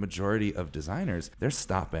yet the majority of designers, they're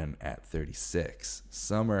stopping at 36.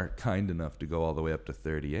 Some are kind enough to go all the way up to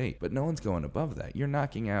 38, but no one's going above that. You're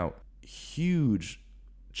knocking out huge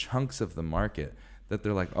chunks of the market that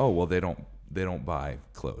they're like, oh, well, they don't buy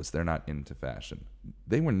clothes. They're not into fashion.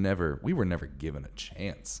 We were never given a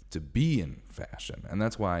chance to be in fashion. And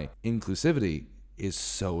that's why inclusivity is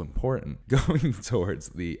so important going towards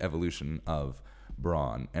the evolution of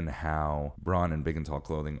Braun and how Braun and Big and Tall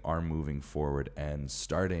Clothing are moving forward and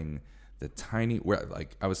starting the tiny, where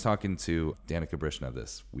like I was talking to Danica Brishna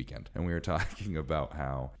this weekend, and we were talking about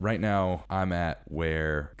how right now I'm at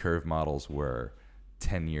where curve models were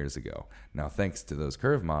 10 years ago. Now, thanks to those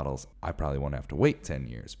curve models, I probably won't have to wait 10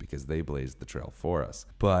 years because they blazed the trail for us.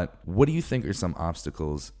 But what do you think are some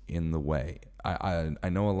obstacles in the way? I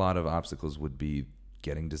know a lot of obstacles would be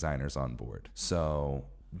getting designers on board. So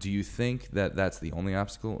do you think that that's the only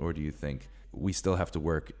obstacle, or do you think we still have to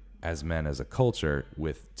work as men, as a culture,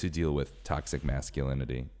 to deal with toxic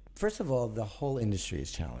masculinity? First of all, the whole industry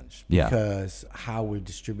is challenged Yeah. because how we're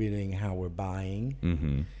distributing, how we're buying.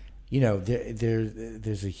 Mm-hmm. You know,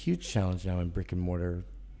 there's a huge challenge now in brick and mortar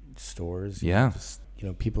stores. Yeah.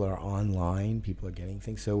 People are online, people are getting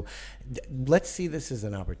things. So let's see this as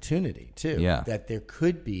an opportunity too. Yeah. That there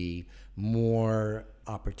could be more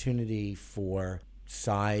opportunity for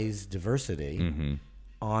size diversity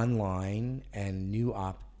online and new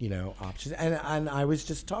options. And I was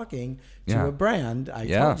just talking to a brand. I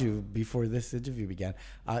told you before this interview began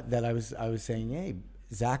that I was saying, hey,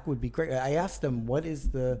 Zach would be great. I asked them, what is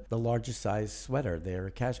the largest size sweater? They're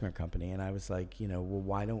a cashmere company. And I was like, well,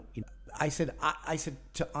 why don't you? I said,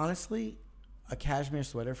 honestly, a cashmere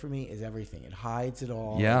sweater for me is everything. It hides it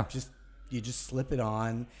all. Yeah. You just slip it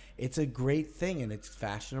on. It's a great thing, and it's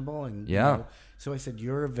fashionable. And so I said,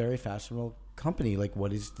 you're a very fashionable company. Like,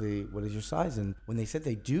 what is your size? And when they said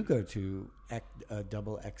they do go to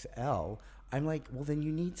double XL, I'm like, well, then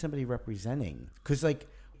you need somebody representing, because like,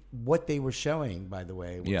 what they were showing, by the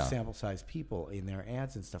way, were sample size people in their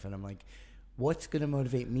ads and stuff. And I'm like, what's going to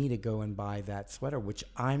motivate me to go and buy that sweater, which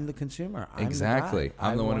I'm the consumer. Exactly.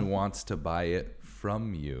 I'm the one who wants to buy it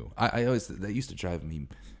from you. I always, that used to drive me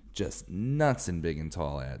just nuts in big and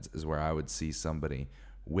tall ads, is where I would see somebody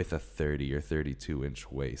with a 30 or 32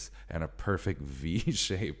 inch waist and a perfect V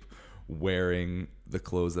shape wearing the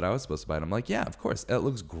clothes that I was supposed to buy. And I'm like, yeah, of course, it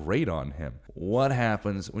looks great on him. What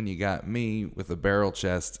happens when you got me with a barrel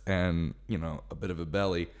chest and, a bit of a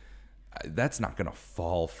belly? That's not going to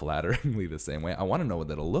fall flatteringly the same way. I want to know what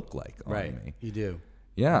that'll look like on me. You do.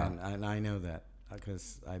 Yeah. And I know that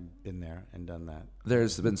because I've been there and done that.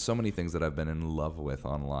 There's been so many things that I've been in love with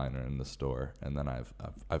online or in the store, and then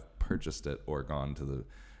I've purchased it or gone to the,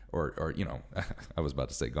 or I was about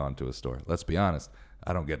to say gone to a store. Let's be honest.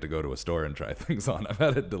 I don't get to go to a store and try things on. I've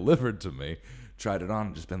had it delivered to me, tried it on,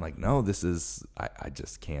 and just been like, no, I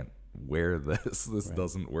just can't wear this. This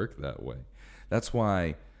doesn't work that way. That's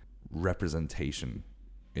why representation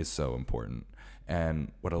is so important.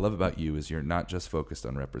 And what I love about you is you're not just focused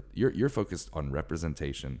on you're focused on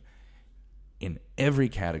representation in every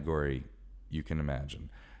category you can imagine.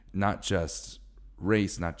 Not just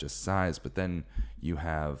race, not just size, but then you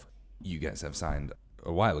guys have signed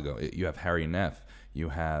a while ago. You have Harry Neff, you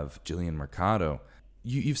have Jillian Mercado.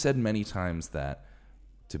 You've said many times that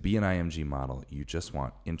to be an IMG model, you just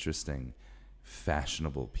want interesting,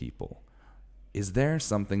 fashionable people. Is there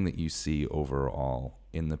something that you see overall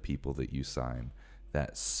in the people that you sign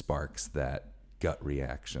that sparks that gut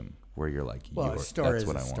reaction where you're like, well, a star is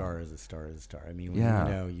a star is a star is a star. I mean,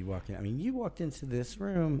 you walk in. I mean, you walked into this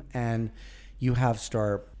room and you have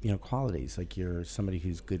star, qualities. Like, you're somebody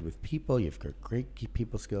who's good with people. You've got great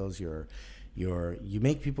people skills. You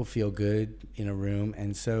make people feel good in a room.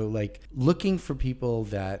 And so, like, looking for people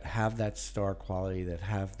that have that star quality, that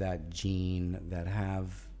have that gene, that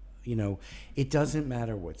have, it doesn't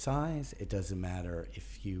matter what size. It doesn't matter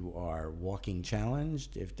if you are walking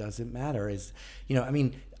challenged. It doesn't matter.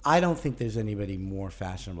 I don't think there's anybody more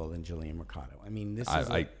fashionable than Jillian Mercado. I mean,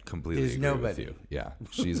 I completely agree with you. Yeah,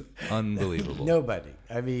 she's unbelievable. Nobody.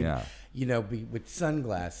 I mean, with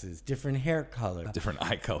sunglasses, different hair color, different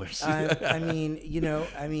eye colors. and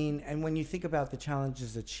when you think about the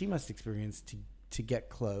challenges that she must experience to get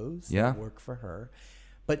clothes that work for her.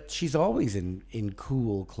 But she's always in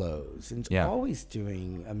cool clothes and always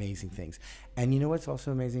doing amazing things. And you know what's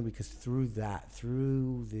also amazing? Because through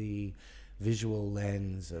the visual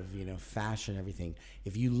lens of, fashion, everything,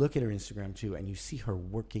 if you look at her Instagram too and you see her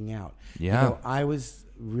working out. I was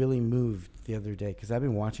really moved the other day because I've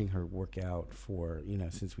been watching her work out for,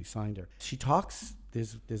 since we signed her. She talks,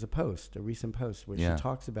 there's a recent post where she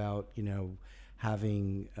talks about,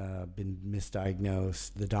 having been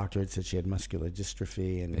misdiagnosed. The doctor had said she had muscular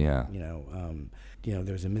dystrophy, and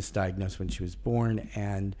there was a misdiagnosis when she was born.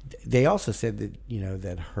 And they also said that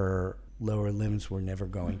that her lower limbs were never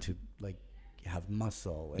going to have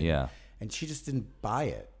muscle. And she just didn't buy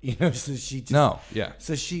it, So she just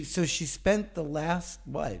So she spent the last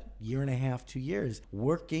year and a half, 2 years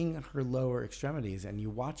working her lower extremities, and you're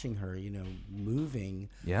watching her, moving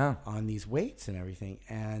on these weights and everything,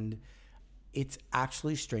 and it's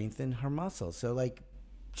actually strengthened her muscles. So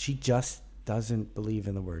she just doesn't believe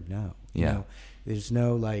in the word no. Yeah. You know, there's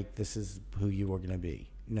no like, this is who you are going to be.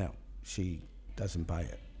 No, she doesn't buy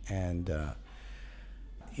it. And,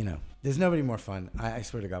 you know, there's nobody more fun. I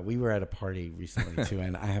swear to God, we were at a party recently too,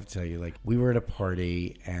 and I have to tell you, like, we were at a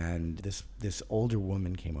party, and this older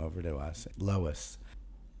woman came over to us, Lois,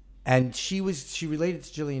 and she related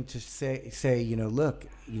to Jillian to say, you know, look,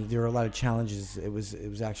 there are a lot of challenges. It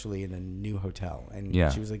was actually in a new hotel, and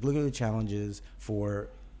she was like, look at the challenges for.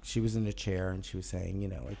 She was in a chair, and she was saying, you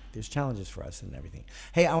know, like, there's challenges for us and everything.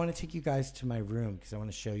 Hey, I want to take you guys to my room because I want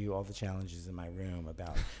to show you all the challenges in my room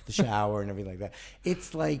about the shower and everything like that.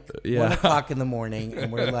 It's like 1 o'clock in the morning,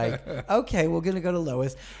 and we're like, okay, we're going to go to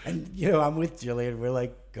Lois. And, you know, I'm with Jillian. We're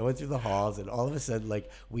like going through the halls, and all of a sudden, like,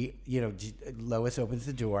 Lois opens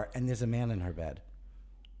the door, and there's a man in her bed.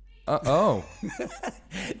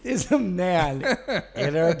 There's a man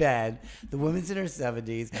in her bed. The woman's in her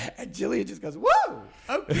 70s, and Jillian just goes, "Whoa,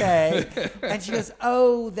 okay." And she goes,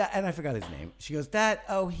 "Oh, that," and I forgot his name. She goes, "That,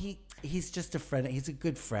 oh, he's just a friend. He's a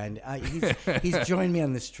good friend. He's joined me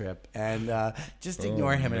on this trip, and just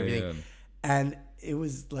ignore him and everything." And it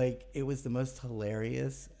was the most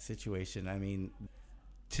hilarious situation. I mean,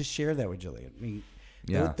 to share that with Jillian. I mean,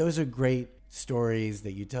 those are great stories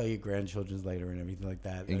that you tell your grandchildren later and everything like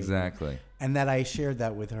that. Exactly. And that I shared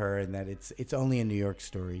that with her, and that it's only a New York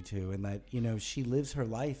story too, and that, you know, she lives her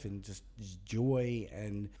life in just joy,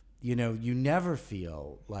 and, you know, you never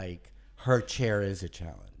feel like her chair is a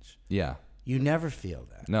challenge. Yeah. You never feel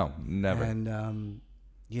that. No, never. And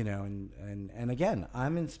you know, and again,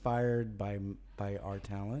 I'm inspired by our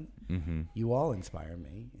talent. Mm-hmm. You all inspire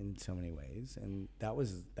me in so many ways, and that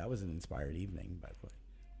was an inspired evening, by the way.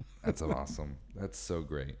 That's awesome. That's so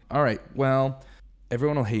great. All right. Well,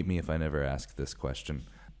 everyone will hate me if I never ask this question.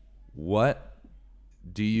 What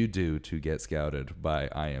do you do to get scouted by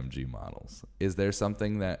IMG models? Is there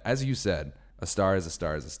something that, as you said, a star is a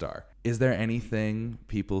star is a star. Is there anything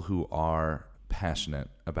people who are passionate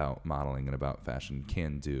about modeling and about fashion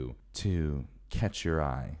can do to catch your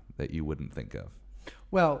eye that you wouldn't think of?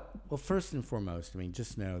 Well, first and foremost, I mean,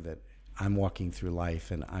 just know that I'm walking through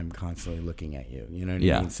life and I'm constantly looking at you. You know what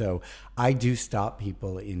I mean? So I do stop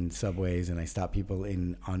people in subways, and I stop people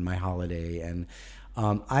on my holiday. And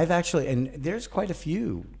I've actually, and there's quite a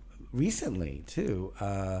few recently too,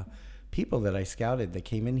 people that I scouted that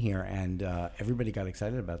came in here, and everybody got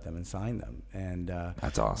excited about them and signed them. And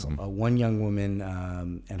that's awesome. One young woman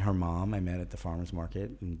and her mom I met at the farmer's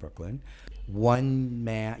market in Brooklyn. One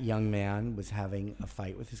young man was having a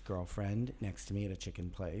fight with his girlfriend next to me at a chicken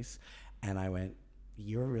place, and I went,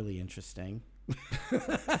 "You're really interesting."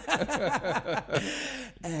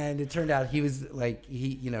 And it turned out he was like,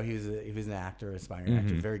 he was an actor, aspiring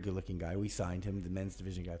actor, very good looking guy. We signed him. The men's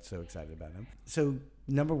division got so excited about him. So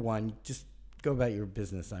number one, just go about your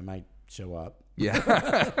business. I might show up.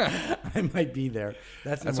 Yeah. I might be there.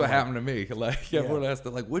 That's what happened to me. Like, everyone asked,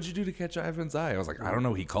 like, what'd you do to catch Ivan's eye? I was like, I don't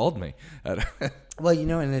know. He called me. Well, you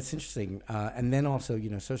know, and it's interesting. And then also, you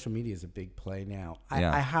know, social media is a big play now.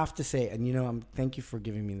 I have to say, and, you know, thank you for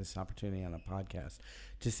giving me this opportunity on a podcast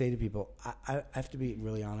to say to people, I have to be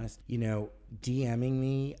really honest. You know, DMing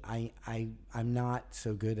me, I'm not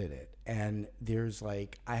so good at it. And there's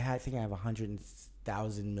like, I think I have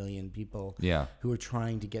 100,000 million people who are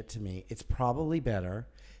trying to get to me. It's probably better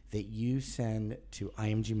that you send to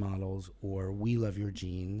IMG Models or We Love Your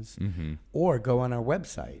Jeans, or go on our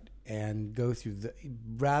website and go through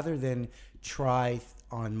rather than try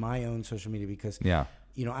on my own social media, because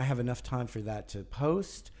you know, I have enough time for that to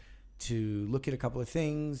post, to look at a couple of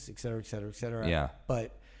things, et cetera, et cetera, et cetera. Yeah.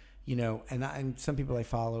 But, you know, and some people I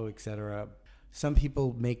follow, et cetera. Some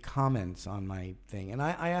people make comments on my thing, and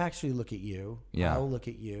I actually look at you. Yeah. I'll look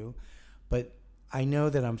at you. But I know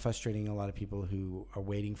that I'm frustrating a lot of people who are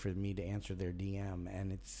waiting for me to answer their DM,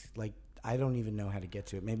 and it's like, I don't even know how to get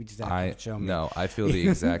to it. Maybe just show me. No, I feel the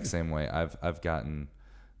exact same way. I got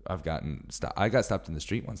stopped in the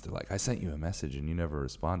street once. They're like, I sent you a message and you never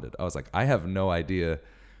responded. I was like, I have no idea.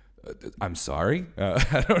 I'm sorry.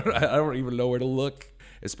 I don't even know where to look.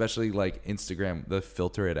 Especially like Instagram, they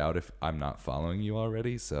filter it out if I'm not following you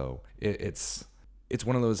already. So it's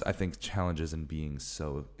one of those, I think, challenges in being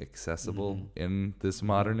so accessible in this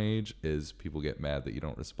modern age is people get mad that you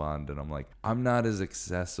don't respond. And I'm like, I'm not as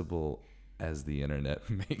accessible as the internet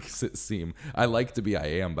makes it seem. I like to be, I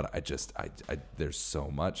am, but I there's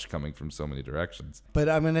so much coming from so many directions. But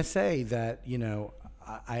I'm going to say that, you know,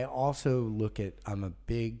 I also I'm a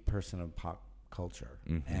big person of pop culture,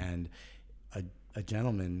 and a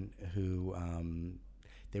gentleman who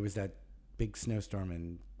there was that big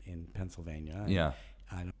snowstorm in Pennsylvania.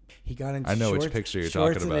 He got into I know shorts, which picture you're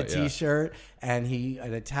shorts talking about, and a t-shirt, and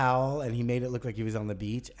a towel, and he made it look like he was on the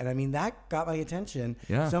beach. And I mean, that got my attention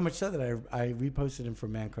so much so that I reposted him for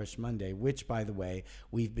Man Crush Monday, which, by the way,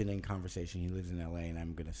 we've been in conversation. He lives in L.A., and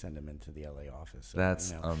I'm going to send him into the L.A. office. So,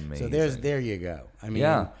 That's amazing. So there you go. I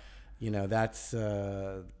mean, that's...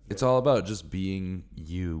 it's all about just being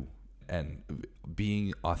you and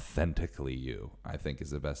being authentically you, I think,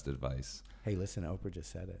 is the best advice. Hey, listen, Oprah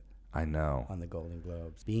just said it. I know. On the Golden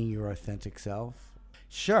Globes. Being your authentic self.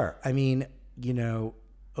 Sure. I mean, Oprah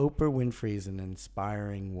Winfrey is an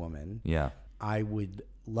inspiring woman. Yeah. I would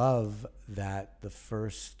love that the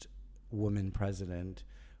first woman president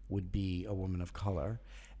would be a woman of color.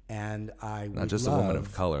 And I would Not just a woman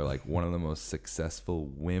of color, like one of the most successful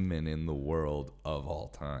women in the world of all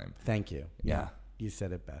time. Thank you. Yeah. You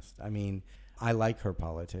said it best. I mean, I like her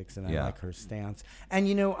politics and I Yeah. like her stance. And,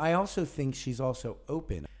 I also think she's also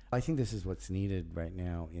open. I think this is what's needed right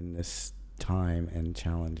now in this time and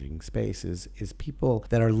challenging space is people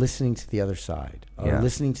that are listening to the other side, are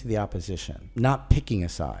listening to the opposition, not picking a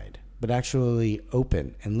side, but actually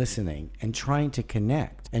open and listening and trying to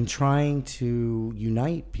connect and trying to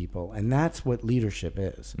unite people. And that's what leadership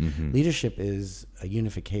is. Mm-hmm. Leadership is a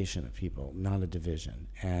unification of people, not a division.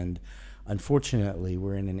 And unfortunately,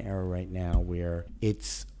 we're in an era right now where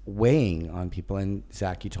it's weighing on people. And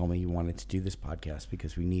Zach, you told me you wanted to do this podcast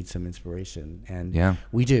because we need some inspiration. And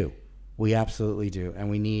we do. We absolutely do. And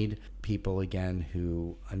we need people, again,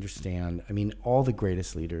 who understand. I mean, all the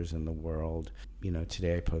greatest leaders in the world,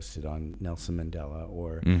 today I posted on Nelson Mandela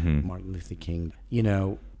or Martin Luther King.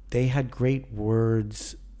 They had great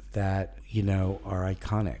words that, are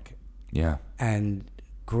iconic. Yeah. And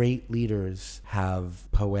great leaders have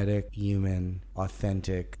poetic, human,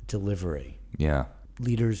 authentic delivery. Yeah.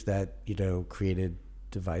 Leaders that, created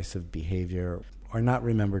divisive behavior are not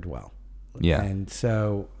remembered well. Yeah. And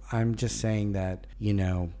so I'm just saying that,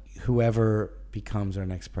 whoever becomes our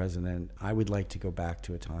next president, I would like to go back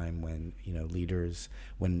to a time when,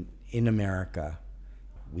 when in America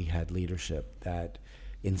we had leadership that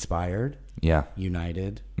inspired,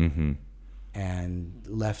 united, and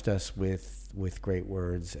left us with great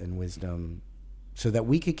words and wisdom so that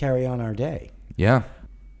we could carry on our day. Yeah.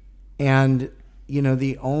 And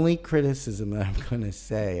the only criticism that I'm going to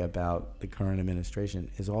say about the current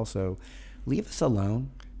administration is also leave us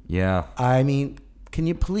alone. Yeah. I mean, can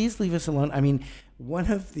you please leave us alone? I mean,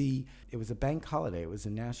 it was a bank holiday. It was a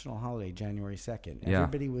national holiday, January 2nd.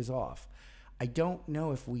 Everybody was off. I don't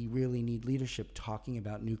know if we really need leadership talking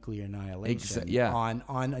about nuclear annihilation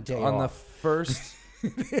on a day off. On the first...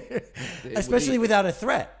 Especially without a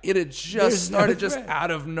threat. It had just started just out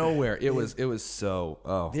of nowhere. It was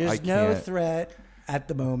so, There's no threat at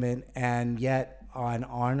the moment, and yet on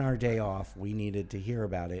our day off, we needed to hear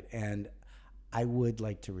about it. And I would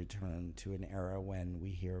like to return to an era when we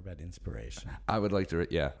hear about inspiration. I would like to,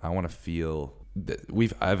 I want to feel that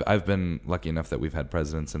I've been lucky enough that we've had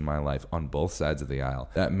presidents in my life on both sides of the aisle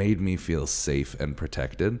that made me feel safe and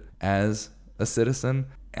protected as a citizen.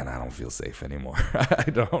 And I don't feel safe anymore. I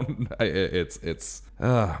don't.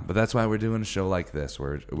 But that's why we're doing a show like this,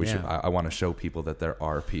 where I want to show people that there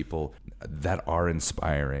are people that are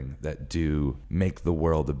inspiring, that do make the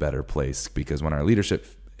world a better place. Because when our leadership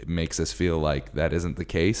makes us feel like that isn't the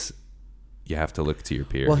case, you have to look to your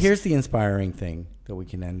peers. Well, here's the inspiring thing that we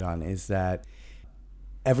can end on is that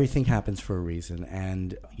everything happens for a reason,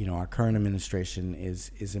 and our current administration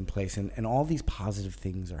is in place, and all these positive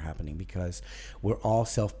things are happening because we're all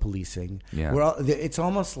self-policing. Yeah. It's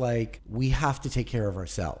almost like we have to take care of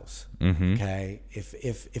ourselves. Mm-hmm. Okay,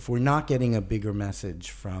 if we're not getting a bigger message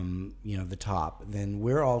from the top, then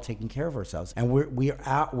we're all taking care of ourselves, and we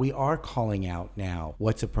are calling out now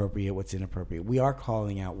what's appropriate, what's inappropriate. We are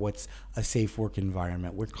calling out what's a safe work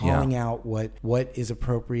environment. We're calling out what is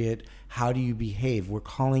appropriate. How do you behave? We're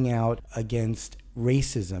calling out against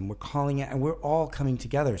racism. We're calling out, and we're all coming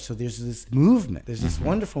together. So there's this movement. There's this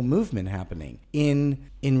wonderful movement happening in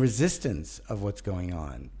resistance of what's going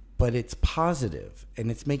on. But it's positive,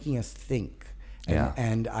 and it's making us think.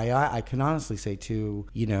 And I can honestly say, too,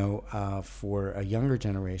 for a younger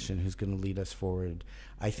generation who's going to lead us forward,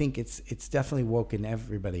 I think it's definitely woken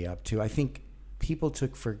everybody up, too. I think people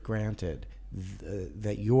took for granted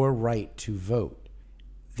that your right to vote,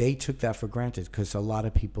 they took that for granted because a lot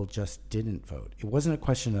of people just didn't vote. It wasn't a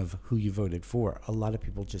question of who you voted for. A lot of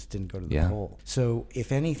people just didn't go to the poll. So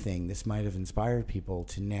if anything, this might have inspired people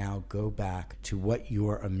to now go back to what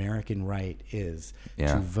your American right is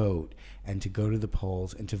to vote and to go to the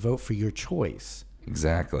polls and to vote for your choice.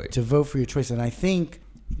 Exactly. To vote for your choice. And I think,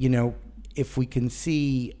 if we can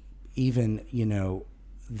see even,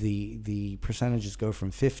 the percentages go from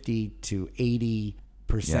 50 to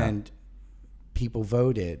 80% people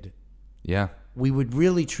voted, we would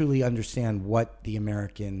really truly understand what the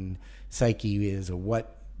American psyche is or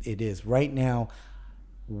what it is. Right now,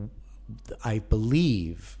 I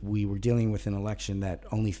believe we were dealing with an election that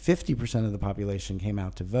only 50% of the population came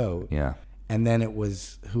out to vote. Yeah. And then it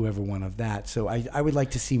was whoever won of that. So I would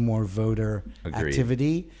like to see more voter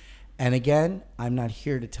activity. And again, I'm not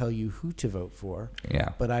here to tell you who to vote for. Yeah.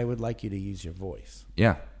 But I would like you to use your voice.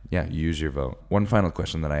 Yeah. Yeah. Use your vote. One final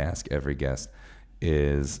question that I ask every guest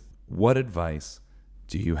is, what advice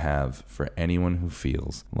do you have for anyone who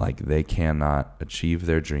feels like they cannot achieve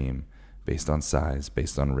their dream based on size,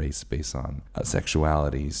 based on race, based on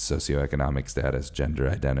sexuality, socioeconomic status, gender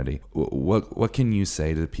identity? What can you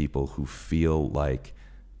say to people who feel like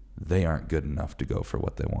they aren't good enough to go for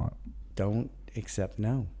what they want? Don't accept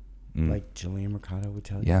no. Like Jillian Mercado would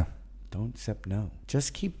tell you. Yeah. Don't accept no.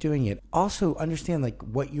 Just keep doing it. Also understand, like,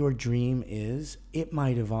 what your dream is, it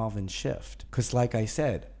might evolve and shift. Because like I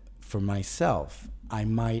said, for myself, I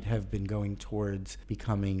might have been going towards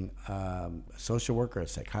becoming a social worker, a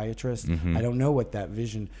psychiatrist. I don't know what that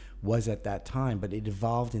vision was at that time, but it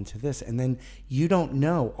evolved into this. And then you don't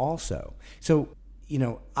know also. So,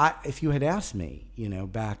 if you had asked me,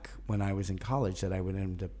 back when I was in college that I would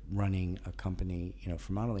end up running a company,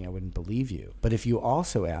 for modeling, I wouldn't believe you. But if you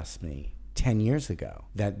also asked me 10 years ago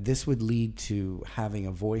that this would lead to having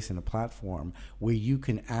a voice and a platform where you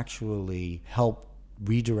can actually help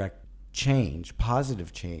redirect change,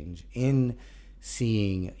 positive change in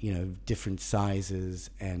seeing, different sizes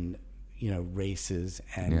and, races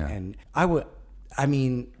and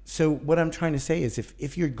so what I'm trying to say is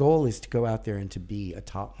if your goal is to go out there and to be a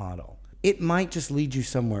top model, it might just lead you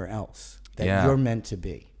somewhere else that you're meant to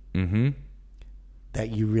be. That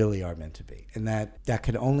you really are meant to be. And that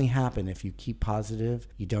could only happen if you keep positive,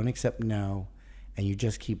 you don't accept no, and you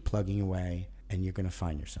just keep plugging away, and you're going to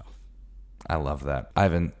find yourself. I love that.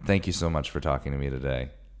 Ivan, thank you so much for talking to me today.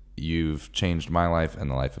 You've changed my life and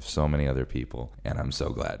the life of so many other people, and I'm so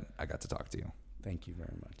glad I got to talk to you. Thank you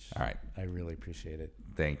very much. All right. I really appreciate it.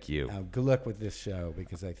 Thank you. Good luck with this show,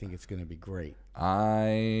 because I think it's going to be great.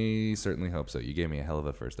 I certainly hope so. You gave me a hell of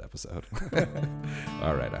a first episode.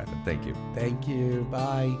 All right, Ivan. Thank you. Thank you.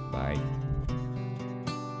 Bye. Bye.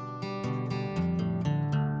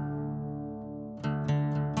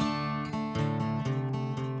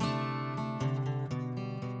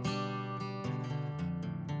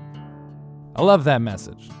 I love that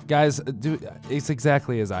message. Guys, it's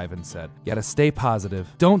exactly as Ivan said. You gotta stay positive.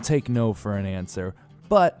 Don't take no for an answer,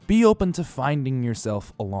 but be open to finding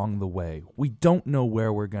yourself along the way. We don't know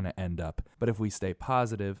where we're gonna end up, but if we stay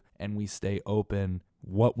positive and we stay open,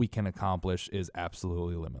 what we can accomplish is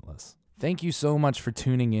absolutely limitless. Thank you so much for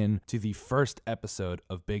tuning in to the first episode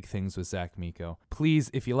of Big Things with Zach Miko.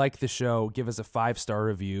 Please, if you like the show, give us a 5-star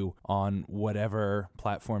review on whatever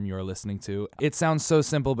platform you're listening to. It sounds so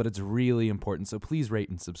simple, but it's really important, so please rate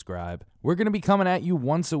and subscribe. We're going to be coming at you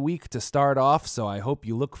once a week to start off, so I hope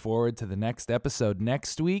you look forward to the next episode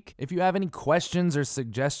next week. If you have any questions or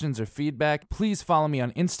suggestions or feedback, please follow me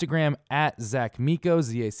on Instagram at Zach Miko,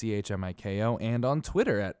 ZACHMIKO, and on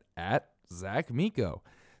Twitter at Zach Miko.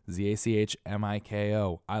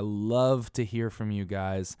 ZACHMIKO. I love to hear from you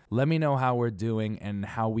guys. Let me know how we're doing and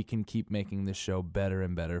how we can keep making this show better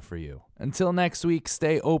and better for you. Until next week,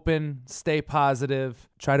 stay open, stay positive,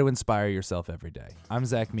 try to inspire yourself every day. I'm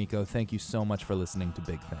Zach Miko. Thank you so much for listening to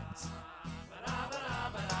Big Things.